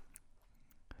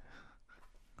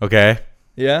 Okay.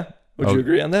 Yeah? Would you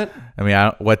agree on that? I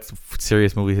mean, what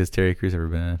serious movie has Terry Crews ever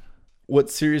been in? What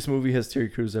serious movie has Terry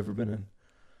Crews ever been in?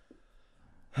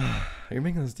 You're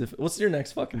making this difficult. What's your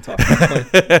next fucking talk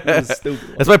point? That's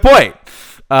stupid. That's my point.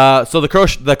 So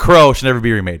the Crow should never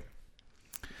be remade.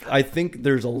 I think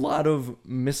there's a lot of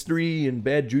mystery and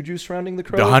bad juju surrounding The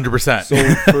Crow. 100%. So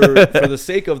for the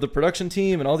sake of the production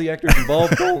team and all the actors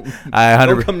involved, don't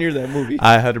come near that movie.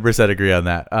 I 100% agree on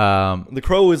that. The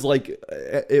Crow is like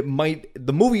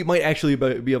the movie might actually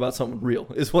be about something real.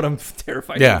 Is what I'm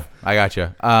terrified of. Yeah, I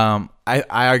gotcha. I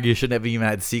argue you shouldn't have even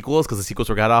had sequels because the sequels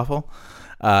were god awful.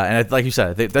 And like you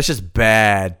said, that's just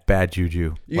bad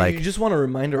juju. You just want to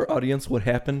remind our audience what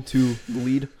happened to the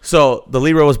lead. So the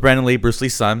lead role was Brandon Lee, Bruce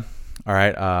Lee's son. All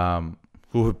right,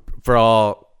 who for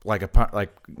all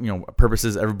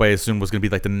purposes, everybody assumed was going to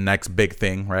be like the next big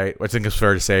thing, right? Which I think is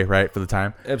fair to say, right, for the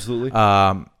time. Absolutely.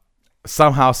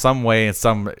 Somehow, some way, in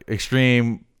some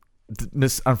extreme,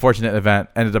 unfortunate event,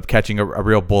 ended up catching a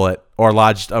real bullet or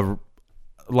lodging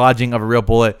of a real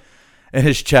bullet in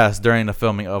his chest during the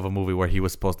filming of a movie where he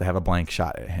was supposed to have a blank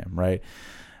shot at him, right?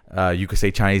 You could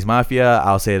say Chinese mafia.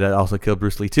 I'll say that also killed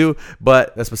Bruce Lee too,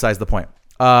 but that's besides the point.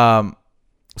 So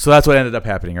that's what ended up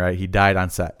happening, right? He died on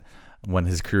set when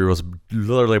his career was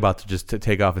literally about to just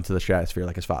take off into the stratosphere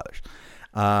like his father's.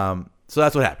 So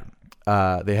that's what happened.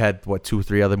 They had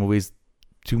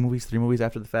three movies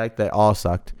after the fact that all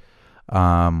sucked.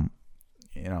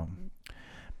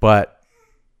 But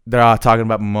they're all talking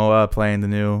about Momoa playing the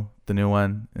new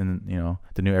one, and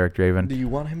the new Eric Draven. Do you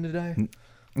want him to die?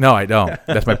 No, I don't.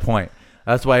 That's my point.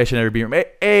 That's why I should never be.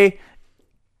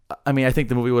 I mean, I think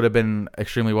the movie would have been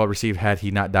extremely well received had he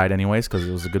not died anyways, because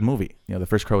it was a good movie. The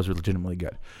first Crow was legitimately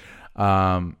good.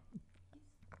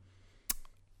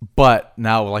 But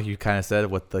now, like you kind of said,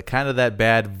 with the kind of that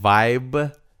bad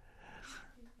vibe,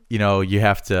 you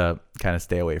have to kind of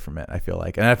stay away from it, I feel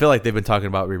like. And I feel like they've been talking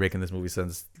about remaking this movie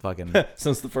since fucking...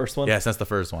 since the first one? Yeah, since the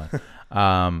first one.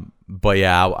 But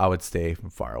yeah, I would stay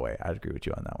far away. I'd agree with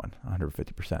you on that one,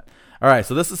 150%. All right,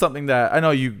 so this is something that... I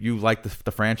know you like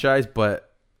the franchise, but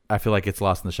I feel like it's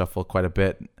lost in the shuffle quite a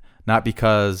bit. Not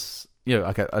because...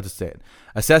 okay, I'll just say it.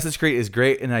 Assassin's Creed is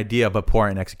great in idea, but poor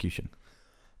in execution.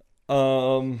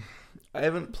 I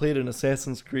haven't played an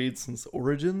Assassin's Creed since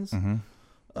Origins. Mm-hmm.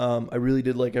 I really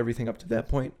did like everything up to that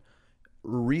point.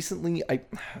 Recently, I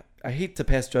hate to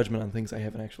pass judgment on things I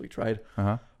haven't actually tried,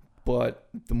 but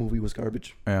the movie was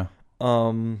garbage. Yeah.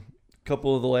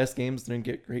 Couple of the last games didn't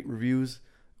get great reviews.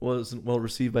 Wasn't well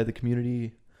received by the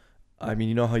community. I mean,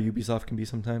 you know how Ubisoft can be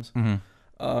sometimes. Mm-hmm.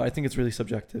 I think it's really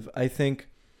subjective. I think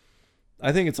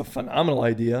it's a phenomenal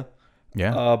idea.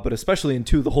 Yeah. But especially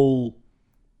into the whole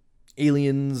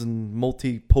aliens and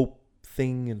multi-pope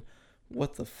thing and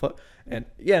what the fuck. And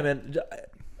yeah, man,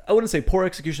 I wouldn't say poor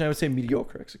execution. I would say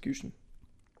mediocre execution.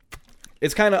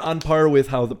 It's kind of on par with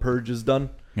how The Purge is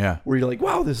done. Yeah. Where you're like,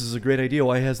 wow, this is a great idea.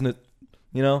 Why hasn't it,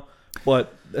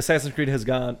 But Assassin's Creed has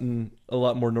gotten a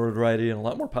lot more notoriety and a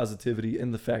lot more positivity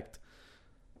in the fact.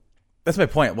 That's my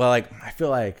point. Well, I feel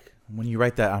like when you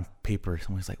write that on paper,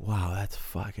 someone's like, wow, that's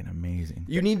fucking amazing.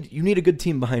 You need a good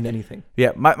team behind anything.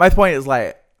 Yeah, my point is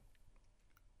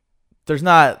there's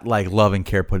not love and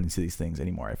care put into these things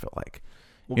anymore, I feel like.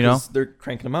 Well, they're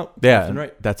cranking them out. Yeah, left and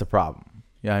right. That's a problem.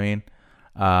 You know what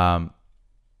I mean?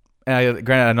 And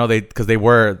granted, I know because they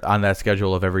were on that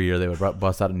schedule of every year they would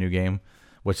bust out a new game,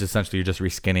 which essentially you're just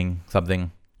reskinning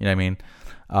something. You know what I mean?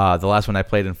 The last one I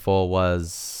played in full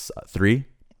was 3,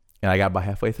 and I got about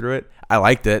halfway through it. I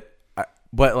liked it,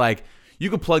 but you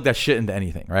could plug that shit into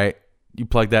anything, right? You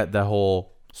plug that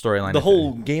whole storyline, the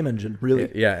whole game engine,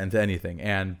 really. Yeah, into anything.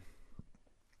 And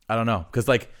I don't know, because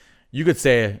you could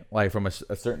say from a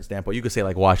certain standpoint, you could say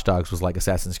Watch Dogs was like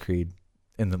Assassin's Creed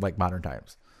in the modern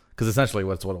times, because essentially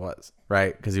that's what it was,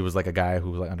 right? Because he was a guy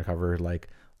who was undercover,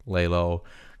 lay low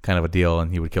kind of a deal,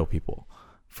 and he would kill people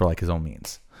for his own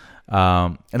means.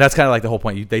 And that's kind of the whole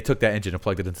point. They took that engine and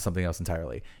plugged it into something else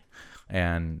entirely,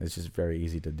 and it's just very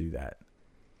easy to do that.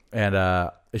 And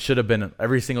it should have been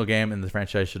every single game in the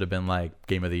franchise should have been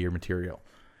Game of the Year material.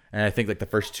 And I think the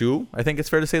first 2, I think it's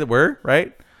fair to say that were,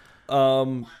 right?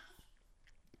 The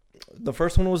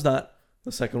first one was not.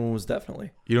 The second one was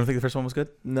definitely. You don't think the first one was good?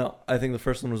 No, I think the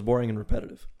first one was boring and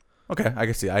repetitive. Okay, I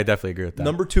can see. I definitely agree with that.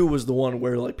 Number 2 was the one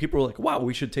where people were like, "Wow,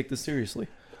 we should take this seriously."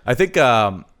 I think.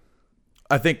 Well,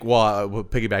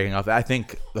 piggybacking off that, I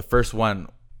think the first one,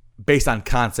 based on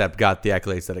concept, got the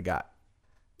accolades that it got.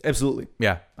 Absolutely.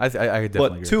 Yeah, I definitely agree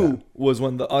But with 2 that. was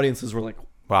when the audiences were like,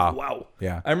 "Wow."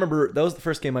 Yeah. I remember that was the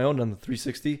first game I owned on the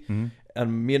 360, Mm-hmm.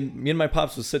 and me and my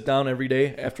pops would sit down every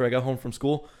day after I got home from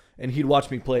school, and he'd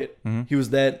watch me play it. Mm-hmm. He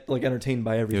was that entertained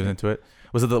by He everything. was into it.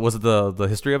 Was it the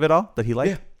history of it all that he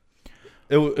liked? Yeah.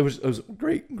 It was a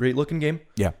great looking game.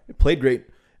 Yeah. It played great,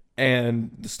 and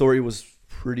the story was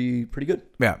pretty good.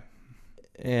 Yeah.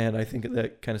 And I think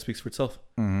that kind of speaks for itself.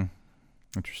 Mm-hmm.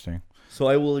 Interesting. So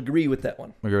I will agree with that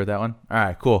one. Agree with that one? All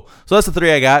right, cool. So that's the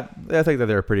 3 I got. I think that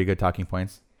they were pretty good talking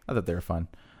points. I thought they were fun.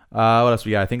 What else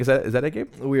we got? I think is that it,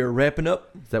 Gabe? We are wrapping up.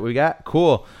 Is that what we got?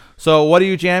 Cool. So what are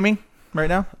you jamming right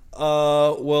now?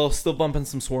 Well, still bumping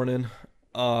some Sworn In.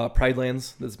 Pride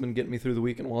Lands that's been getting me through the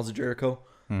week in Walls of Jericho.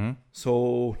 Mm-hmm.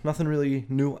 So nothing really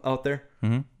new out there.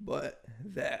 Mm-hmm. But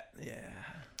that, yeah.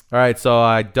 All right, so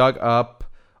I dug up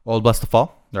Old Blessed to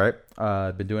Fall. All right.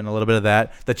 I've been doing a little bit of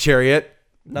that. The Chariot.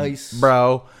 Nice.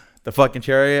 Bro. The fucking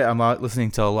Chariot. I'm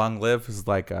listening to Long Live. It's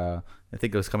I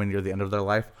think it was coming near the end of their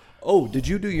life. Oh, did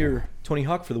you do your Tony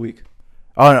Hawk for the week?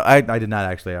 Oh, no, I did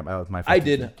not actually. That was my I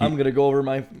did. I'm going to go over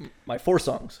my 4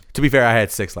 songs. To be fair, I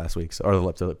had 6 last week, or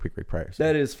the week prior. So.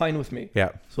 That is fine with me.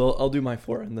 Yeah. So I'll do my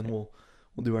 4, and then we'll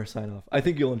do our sign off. I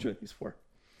think you'll enjoy these 4.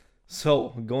 So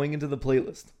going into the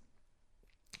playlist.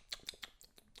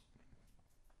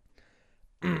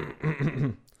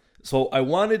 So I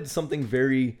wanted something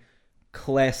very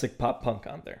classic pop punk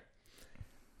on there.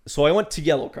 So I went to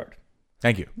Yellow Card.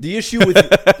 Thank you. The issue with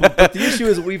but the issue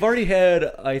is we've already had,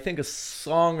 I think, a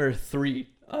song or 3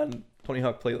 on Tony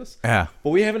Hawk playlist. Yeah.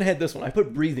 But we haven't had this one. I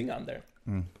put Breathing on there.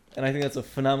 And I think that's a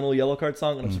phenomenal Yellow Card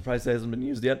song, and I'm surprised it hasn't been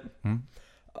used yet.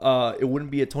 It wouldn't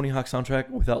be a Tony Hawk soundtrack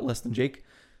without Less Than Jake.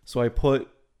 So I put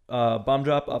Bomb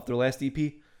Drop off their last EP,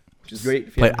 which is great.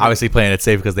 If you haven't heard Obviously playing it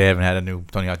safe because they haven't had a new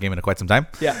Tony Hawk game in quite some time.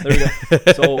 it. Yeah, there we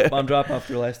go. So Bomb Drop off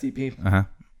their last EP.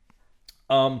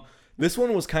 Uh-huh. This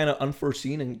one was kind of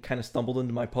unforeseen and kind of stumbled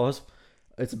into my pause.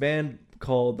 It's a band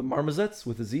called the Marmozets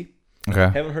with a Z. Okay.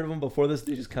 Haven't heard of them before this.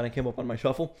 They just kind of came up on my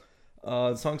shuffle.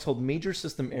 The song's called Major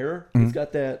System Error. It's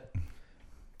got that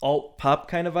alt pop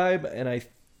kind of vibe, and I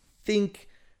think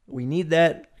we need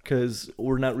that because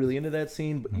we're not really into that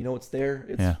scene, but you know it's there.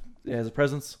 It has a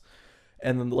presence.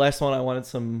 And then the last one, I wanted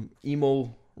some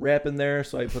emo rap in there,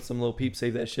 so I put some Lil Peep,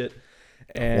 Save That Shit.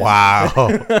 And Wow.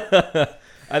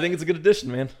 I think it's a good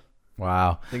addition, man.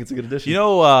 Wow. I think it's a good addition. You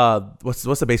know, what's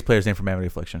the bass player's name from Memory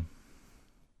Affliction?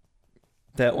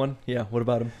 That one? Yeah, what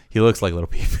about him? He looks like Little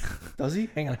Peep. Does he?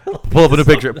 Hang on. Pull up a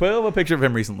picture. Pull up a picture of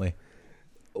him recently.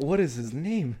 What is his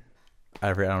name?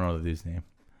 I don't know the dude's name.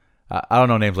 I don't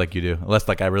know names like you do, unless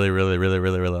like I really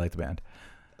like the band.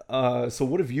 So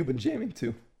what have you been jamming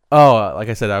to? Oh, like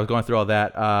I said, I was going through all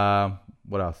that.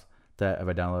 What else? That have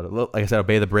I downloaded? Like I said,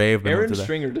 Obey the Brave. Aaron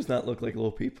Stringer does not look like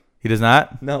Lil Peep. He does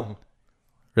not? No.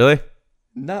 Really?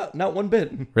 Not one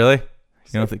bit. Really?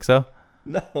 You don't think so?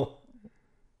 No.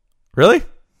 Really?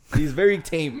 He's very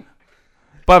tame.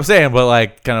 But I'm saying, but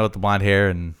like kind of with the blonde hair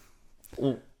and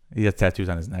Well, he has tattoos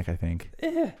on his neck, I think.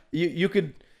 you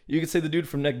could say the dude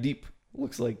from Neck Deep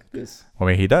looks like this. Well,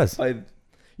 I mean, he does.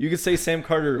 You could say Sam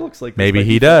Carter looks like this. Maybe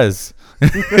he does.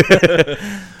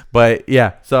 But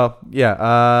yeah, so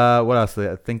yeah. What else?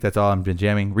 I think that's all I've been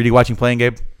jamming. Really watching playing,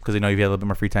 Gabe, because I know you've had a little bit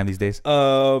more free time these days.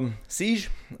 Siege.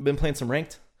 I've been playing some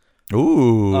ranked.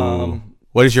 Ooh.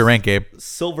 What is your rank, Gabe?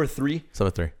 Silver 3.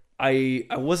 Silver 3. I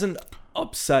wasn't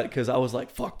upset because I was like,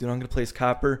 fuck, dude, I'm going to play as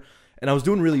Copper. And I was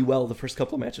doing really well the first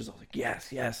couple of matches. I was like,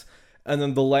 yes. And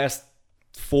then the last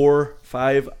 4,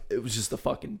 5, it was just a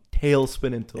fucking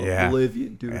tailspin into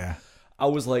oblivion, dude. Yeah. I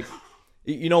was like,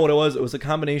 you know what it was? It was a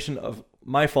combination of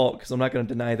my fault, because I'm not going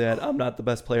to deny that. I'm not the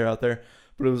best player out there.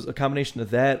 But it was a combination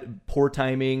of that, poor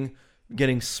timing,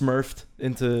 getting smurfed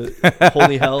into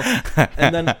holy hell.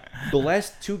 And then the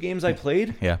last 2 games I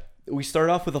played, we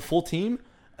started off with a full team,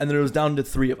 and then it was down to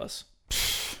 3 of us.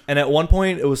 And at one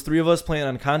point, it was 3 of us playing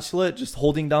on Consulate, just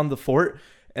holding down the fort.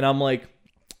 And I'm like,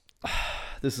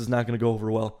 this is not going to go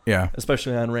over well. Yeah.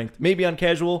 Especially on ranked. Maybe on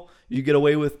casual, you get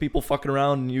away with people fucking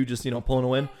around and you just, pulling a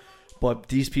win. But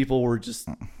these people were just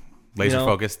laser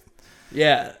focused.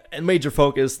 Yeah, and major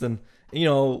focused. And,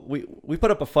 we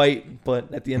put up a fight,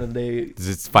 but at the end of the day,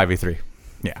 it's 5v3.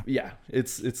 Yeah. Yeah.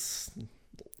 It's a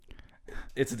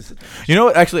disadvantage. You know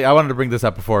what? Actually, I wanted to bring this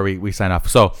up before we sign off.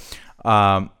 So,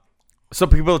 some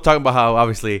people are talking about how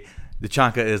obviously the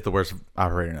Chanka is the worst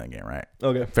operator in the game, right?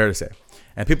 Okay. Fair to say.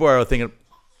 And people are thinking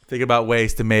about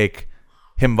ways to make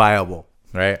him viable,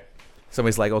 right?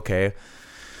 Somebody's like, okay,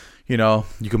 you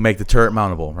can make the turret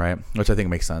mountable, right? Which I think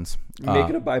makes sense. Make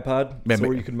it a bipod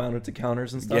where you can mount it to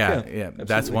counters and stuff. Yeah.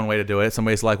 That's one way to do it.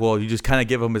 Somebody's like, well, you just kind of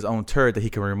give him his own turret that he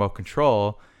can remote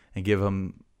control and give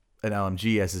him an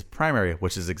LMG as his primary,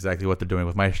 which is exactly what they're doing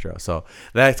with Maestro. So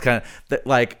that's kind of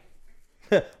like...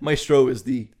 Maestro is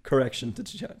the correction to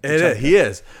Chanka. He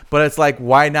is. But it's like,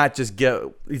 why not just get...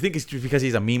 You think it's just because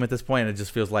he's a meme at this point and it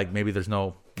just feels like maybe there's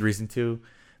no reason to...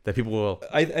 That people will...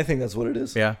 I think that's what it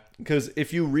is. Yeah. Because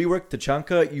if you rework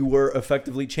Tachanka, you were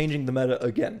effectively changing the meta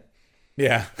again.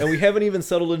 Yeah. And we haven't even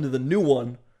settled into the new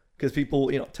one. Because people,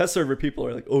 test server people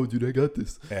are like, oh, dude, I got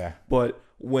this. Yeah. But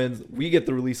when we get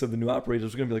the release of the new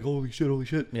operators, we're going to be like, holy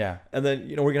shit. Yeah. And then,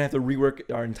 we're going to have to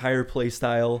rework our entire play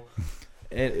style.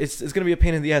 And it's going to be a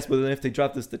pain in the ass. But then if they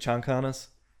drop this Tachanka on us,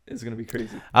 it's going to be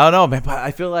crazy. I don't know, man, but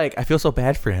I feel so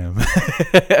bad for him.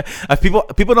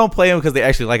 People don't play him because they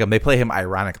actually like him. They play him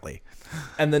ironically.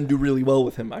 And then do really well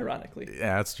with him, ironically.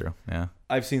 Yeah, that's true. Yeah.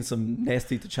 I've seen some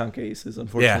nasty Tachanka aces,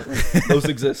 unfortunately. Yeah. Those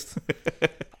exist.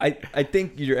 I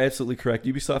think you're absolutely correct.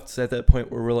 Ubisoft is at that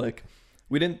point where we're like,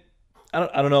 I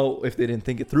don't know if they didn't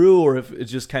think it through or if it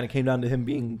just kind of came down to him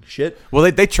being shit. Well,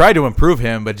 they tried to improve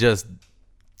him, but just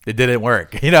it didn't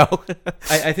work,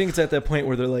 I think it's at that point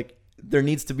where they're like, there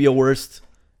needs to be a worst.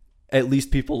 At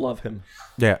least people love him.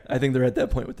 Yeah. I think they're at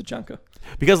that point with Tachanka.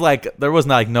 Because there was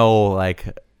no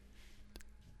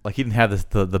like he didn't have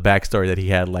the backstory that he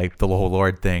had, like the whole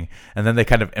Lord thing, and then they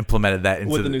kind of implemented that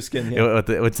into With the new skin, yeah.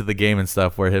 into the game and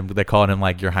stuff, where they're calling him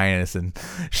like Your Highness and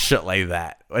shit like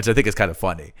that, which I think is kind of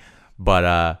funny.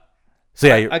 But so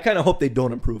yeah, I kind of hope they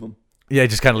don't improve him. yeah,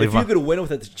 just kind of leave If him. you're gonna win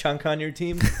with a chunk on your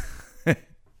team,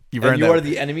 You've and earned you that. are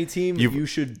the enemy team, you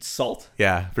should salt.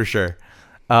 Yeah, for sure.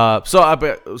 So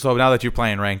now that you're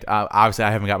playing ranked, obviously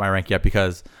I haven't got my rank yet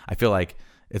because I feel like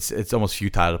it's almost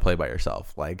futile to play by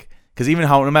yourself. Like, because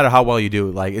no matter how well you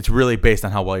do, like it's really based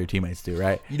on how well your teammates do,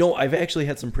 right? You know, I've actually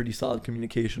had some pretty solid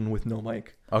communication with no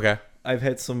mic. Okay. I've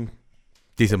had some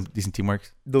Decent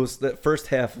teamwork. that first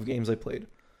half of games I played.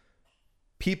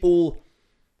 People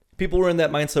were in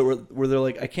that mindset where they're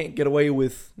like, I can't get away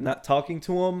with not talking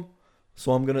to them,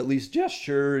 so I'm gonna at least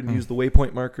gesture and use the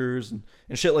waypoint markers and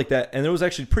shit like that. And it was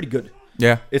actually pretty good.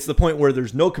 Yeah. It's the point where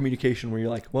there's no communication, where you're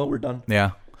like, well, we're done.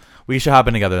 Yeah. We should hop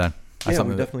in together then. That's Yeah,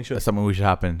 something we definitely should. That's something we should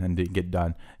hop in and get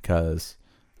done because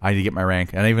I need to get my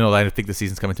rank. And even though I think the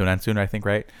season's coming to an end soon, I think,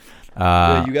 right?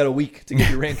 Yeah, you got a week to get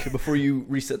your rank before you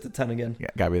reset to 10 again. Yeah,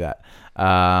 gotta be that.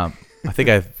 I think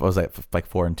I was like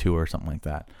 4-2 or something like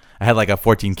that. I had like a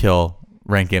 14 kill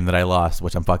rank game that I lost,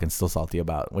 which I'm fucking still salty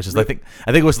about. Which is I think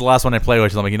it was the last one I played,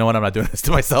 which is I'm like, you know what, I'm not doing this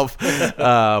to myself.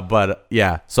 But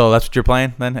yeah, so that's what you're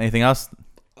playing then. Anything else?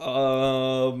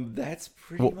 That's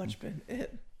pretty much been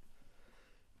it.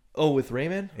 Oh, with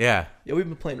Rayman? Yeah. Yeah, we've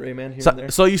been playing Rayman here and there.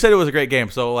 So you said it was a great game.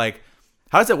 So like,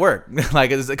 how does it work? Like,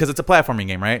 because it's a platforming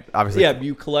game, right? Obviously. Yeah,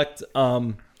 you collect.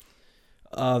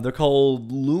 They're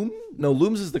called loom. No,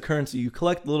 looms is the currency. You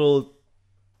collect little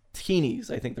teenies.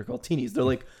 I think they're called teenies. They're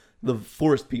like the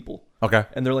forest people. Okay.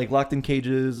 And they're like locked in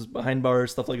cages, behind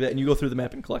bars, stuff like that. And you go through the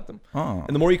map and collect them. Oh.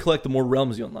 And the more you collect, the more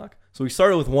realms you unlock. So we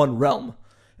started with one realm,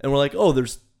 and we're like, oh,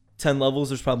 there's 10 levels.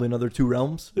 There's probably another 2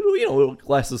 realms. It'll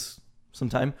last us some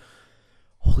time.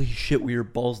 Holy shit, we are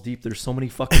balls deep. There's so many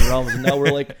fucking realms, and now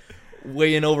we're like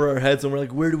way in over our heads, and we're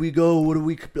like, where do we go? What do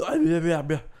we?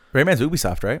 Rayman's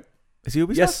Ubisoft, right? Is he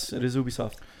Ubisoft? Yes, it is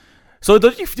Ubisoft. So do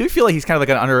you feel like he's kind of like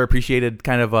an underappreciated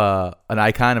kind of an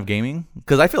icon of gaming?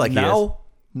 Because I feel like he is.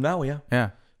 Now, yeah.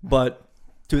 Yeah. But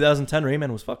 2010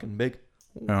 Rayman was fucking big.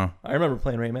 Oh. I remember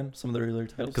playing Rayman, some of the earlier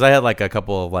titles. Because I had like a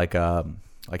couple of like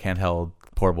handheld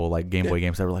portable like Game Boy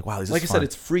games that were like, wow, this is like I fun. said,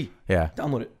 it's free. Yeah.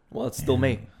 Download it. Well, it's still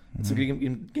May. It's a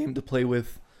good game to play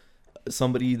with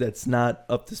somebody that's not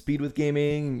up to speed with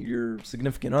gaming, your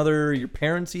significant other, your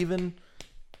parents even.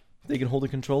 They can hold a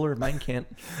controller. Mine can't.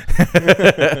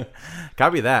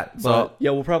 Copy that. So But, yeah,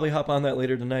 we'll probably hop on that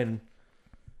later tonight. And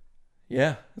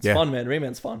yeah, it's fun, man.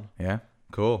 Rayman's fun. yeah,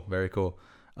 cool, very cool.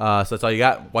 So that's all you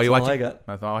got. Why are you That's watching? all I got.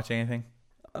 Not watching anything?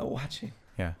 Watching.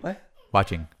 Yeah. What?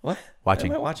 Watching. What?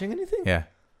 Watching. Am I watching anything? Yeah.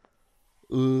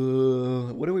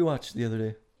 What did we watch the other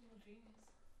day?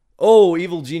 Oh,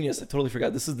 Evil Genius. I totally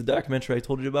forgot. This is the documentary I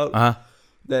told you about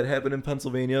that happened in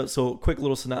Pennsylvania. So, quick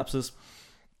little synopsis.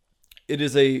 It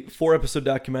is a 4-episode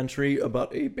documentary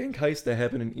about a bank heist that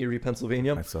happened in Erie,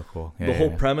 Pennsylvania. That's so cool. The whole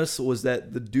premise was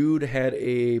that the dude had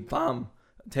a bomb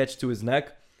attached to his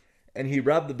neck, and he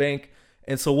robbed the bank.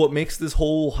 And so what makes this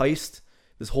whole heist,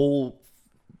 this whole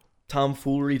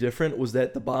tomfoolery different was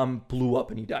that the bomb blew up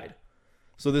and he died.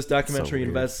 So this documentary weird.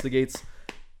 investigates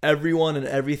everyone and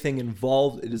everything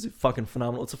involved. It is fucking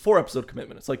phenomenal. It's a 4-episode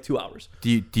commitment. It's like 2 hours.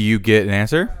 Do you get an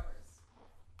answer?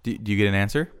 Do you get an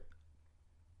answer?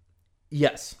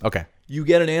 Yes. Okay. You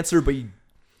get an answer, but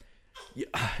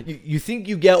you think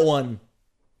you get one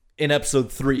in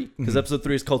episode 3, because episode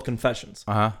 3 is called Confessions,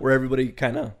 where everybody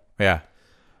kind of... Yeah.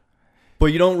 But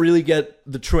you don't really get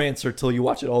the true answer till you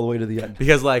watch it all the way to the end.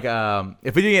 Because like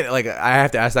if we didn't get like I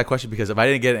have to ask that question because if I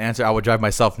didn't get an answer I would drive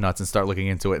myself nuts and start looking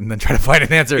into it and then try to find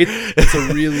an answer. It's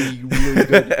a really, really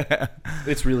good.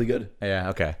 It's really good. Yeah,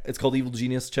 okay. It's called Evil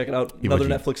Genius. Check it out. Evil Another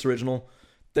Genius. Netflix original.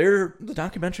 The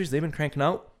documentaries they've been cranking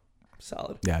out,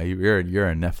 solid. Yeah, you're a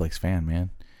Netflix fan,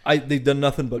 man. They've done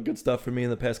nothing but good stuff for me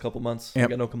in the past couple months. Yep. I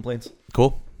got no complaints.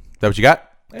 Cool. Is that what you got?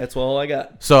 That's all I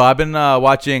got. So I've been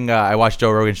watching. I watched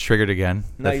Joe Rogan's Triggered again.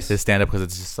 That's Nice. his stand up because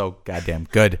it's just so goddamn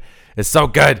good. It's so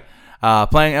good.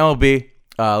 Playing MLB.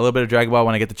 A little bit of Dragon Ball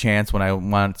when I get the chance. When I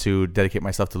want to dedicate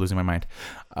myself to losing my mind.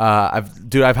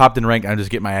 I've hopped in rank and I'm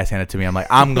just getting my ass handed to me. I'm like,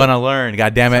 I'm gonna learn.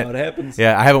 God damn That's how it. it happens.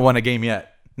 Yeah, I haven't won a game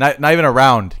yet. Not even a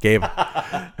round, Gabe.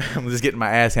 I'm just getting my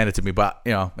ass handed to me. But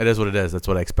it is what it is. That's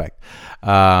what I expect.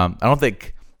 I don't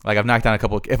think. Like, I've knocked down a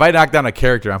couple. If I knock down a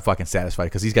character, I'm fucking satisfied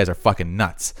because these guys are fucking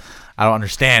nuts. I don't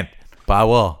understand, but I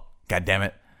will. God damn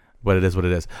it. But it is what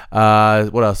it is.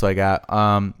 What else do I got?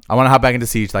 I want to hop back into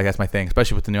Siege. Like, that's my thing,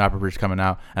 especially with the new operators coming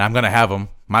out. And I'm going to have them.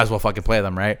 Might as well fucking play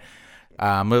them, right?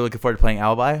 I'm really looking forward to playing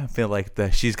Alibi. I feel like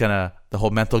she's going to, the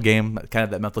whole mental game, kind of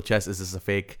that mental chess, is this a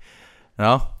fake?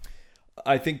 No?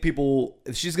 I think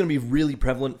she's going to be really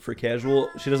prevalent for casual.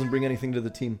 She doesn't bring anything to the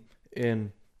team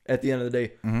at the end of the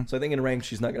day. Mm-hmm. So I think in ranked,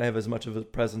 she's not going to have as much of a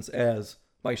presence as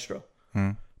Maestro.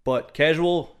 Mm-hmm. But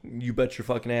casual, you bet your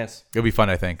fucking ass. It'll be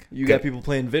fun, I think. You got people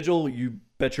playing Vigil, you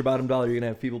bet your bottom dollar you're going to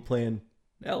have people playing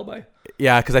Alibi.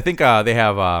 Yeah, because I think they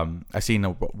have, I've seen,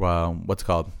 what's it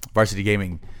called? Varsity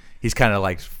Gaming. He's kind of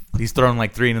like, he's throwing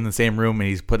like 3 in the same room, and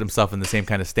he's put himself in the same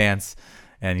kind of stance,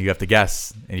 and you have to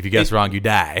guess. And if you guess wrong, you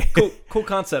die. Cool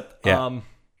concept. Yeah.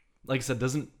 Like I said,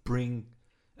 doesn't bring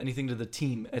anything to the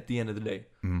team at the end of the day.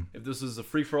 Mm-hmm. If this is a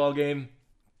free-for-all game,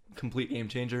 complete game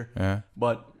changer. Yeah.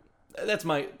 But that's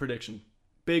my prediction.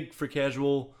 Big for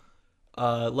casual,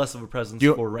 less of a presence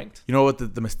for ranked. You know what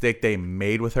the mistake they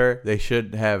made with her? They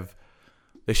should have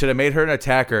made her an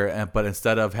attacker, but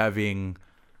instead of having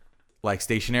like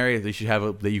stationary, they should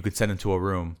have that you could send into a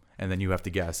room, and then you have to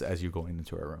guess as you go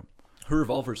into a room. Her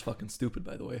revolver's fucking stupid,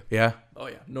 by the way. Yeah. Oh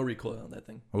yeah, no recoil on that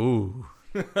thing. Ooh.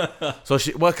 So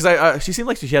because she seemed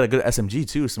like she had a good SMG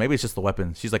too, so maybe it's just the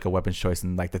weapon. She's like a weapons choice,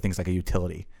 and like the thing's like a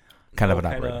utility kind of an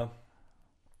operator.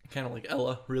 Kind of like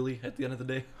Ella, really, at the end of the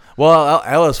day. Well,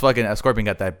 Ella's fucking Scorpion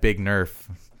got that big nerf,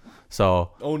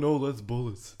 so oh no, less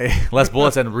bullets. less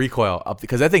bullets and recoil up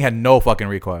because that thing had no fucking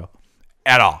recoil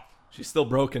at all. She's still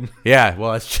broken. Yeah,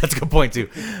 well, that's a good point too.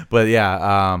 But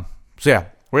yeah, so yeah,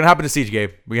 we're gonna hop into Siege,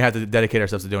 Gabe. We're gonna have to dedicate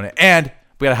ourselves to doing it, and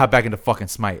we gotta hop back into fucking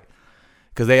Smite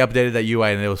because they updated that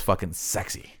UI and it was fucking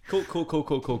sexy.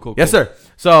 Cool. Yes, sir.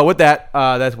 So with that,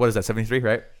 that's what is that 73,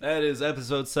 right? That is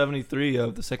episode 73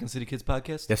 of the Second City Kids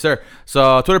podcast. Yes, sir.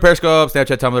 So Twitter, Periscope,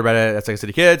 Snapchat, Tumblr, Reddit, that's Second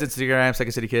City Kids. Instagram,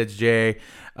 Second City Kids, J.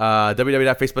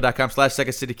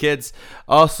 www.facebook.com/Second City Kids.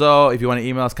 Also, if you want to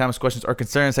email us comments, questions, or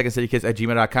concerns,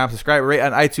 secondcitykids@gmail.com. Subscribe, rate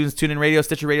on iTunes, TuneIn Radio,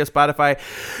 Stitcher Radio, Spotify,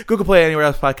 Google Play, anywhere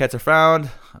else podcasts are found.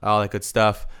 All that good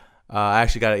stuff. I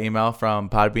actually got an email from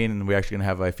Podbean, and we're actually going to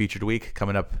have a featured week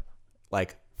coming up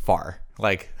like far.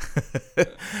 Like,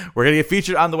 we're going to get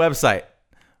featured on the website,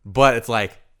 but it's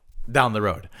like down the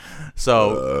road.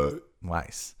 So,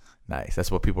 nice. That's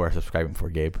what people are subscribing for,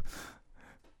 Gabe.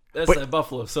 That's that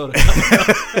Buffalo soda.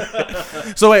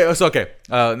 So okay.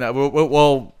 Now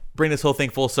we'll bring this whole thing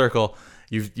full circle.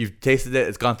 You've tasted it.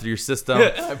 It's gone through your system.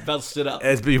 I belched it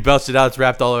out. You've belched it out. It's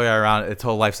wrapped all the way around. Its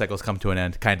whole life cycle's come to an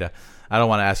end, kind of. I don't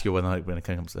want to ask you when it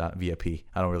comes out via pee.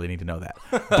 I don't really need to know that.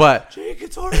 But Jake,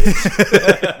 it's orange.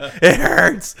 It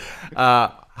hurts.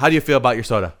 How do you feel about your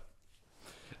soda?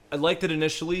 I liked it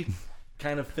initially.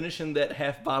 Kind of finishing that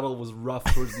half bottle was rough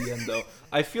towards the end, though.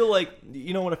 I feel like,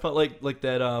 you know what I felt like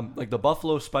that, like the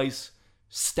Buffalo Spice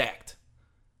stacked.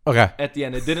 Okay. At the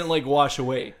end, it didn't like wash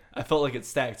away. I felt like it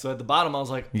stacked. So at the bottom, I was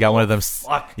like, You got one of them.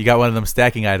 fuck. You got one of them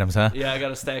stacking items, huh? Yeah, I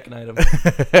got a stacking item.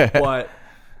 But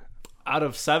out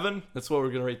of 7, that's what we're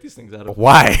gonna rate these things out of.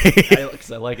 Why?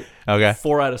 Because I like it. Okay.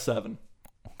 4 out of 7.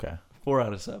 Okay. 4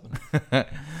 out of 7.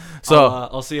 So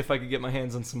I'll see if I can get my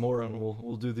hands on some more, and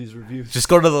we'll do these reviews. just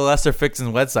go to the Lester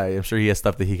Fixin website. I'm sure he has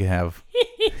stuff that he can have.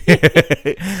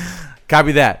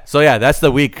 Copy that. So yeah, that's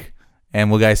the week,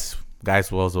 and we'll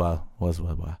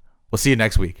see you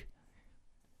next week.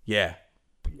 Yeah.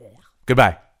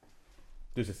 Goodbye.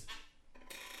 Deuces.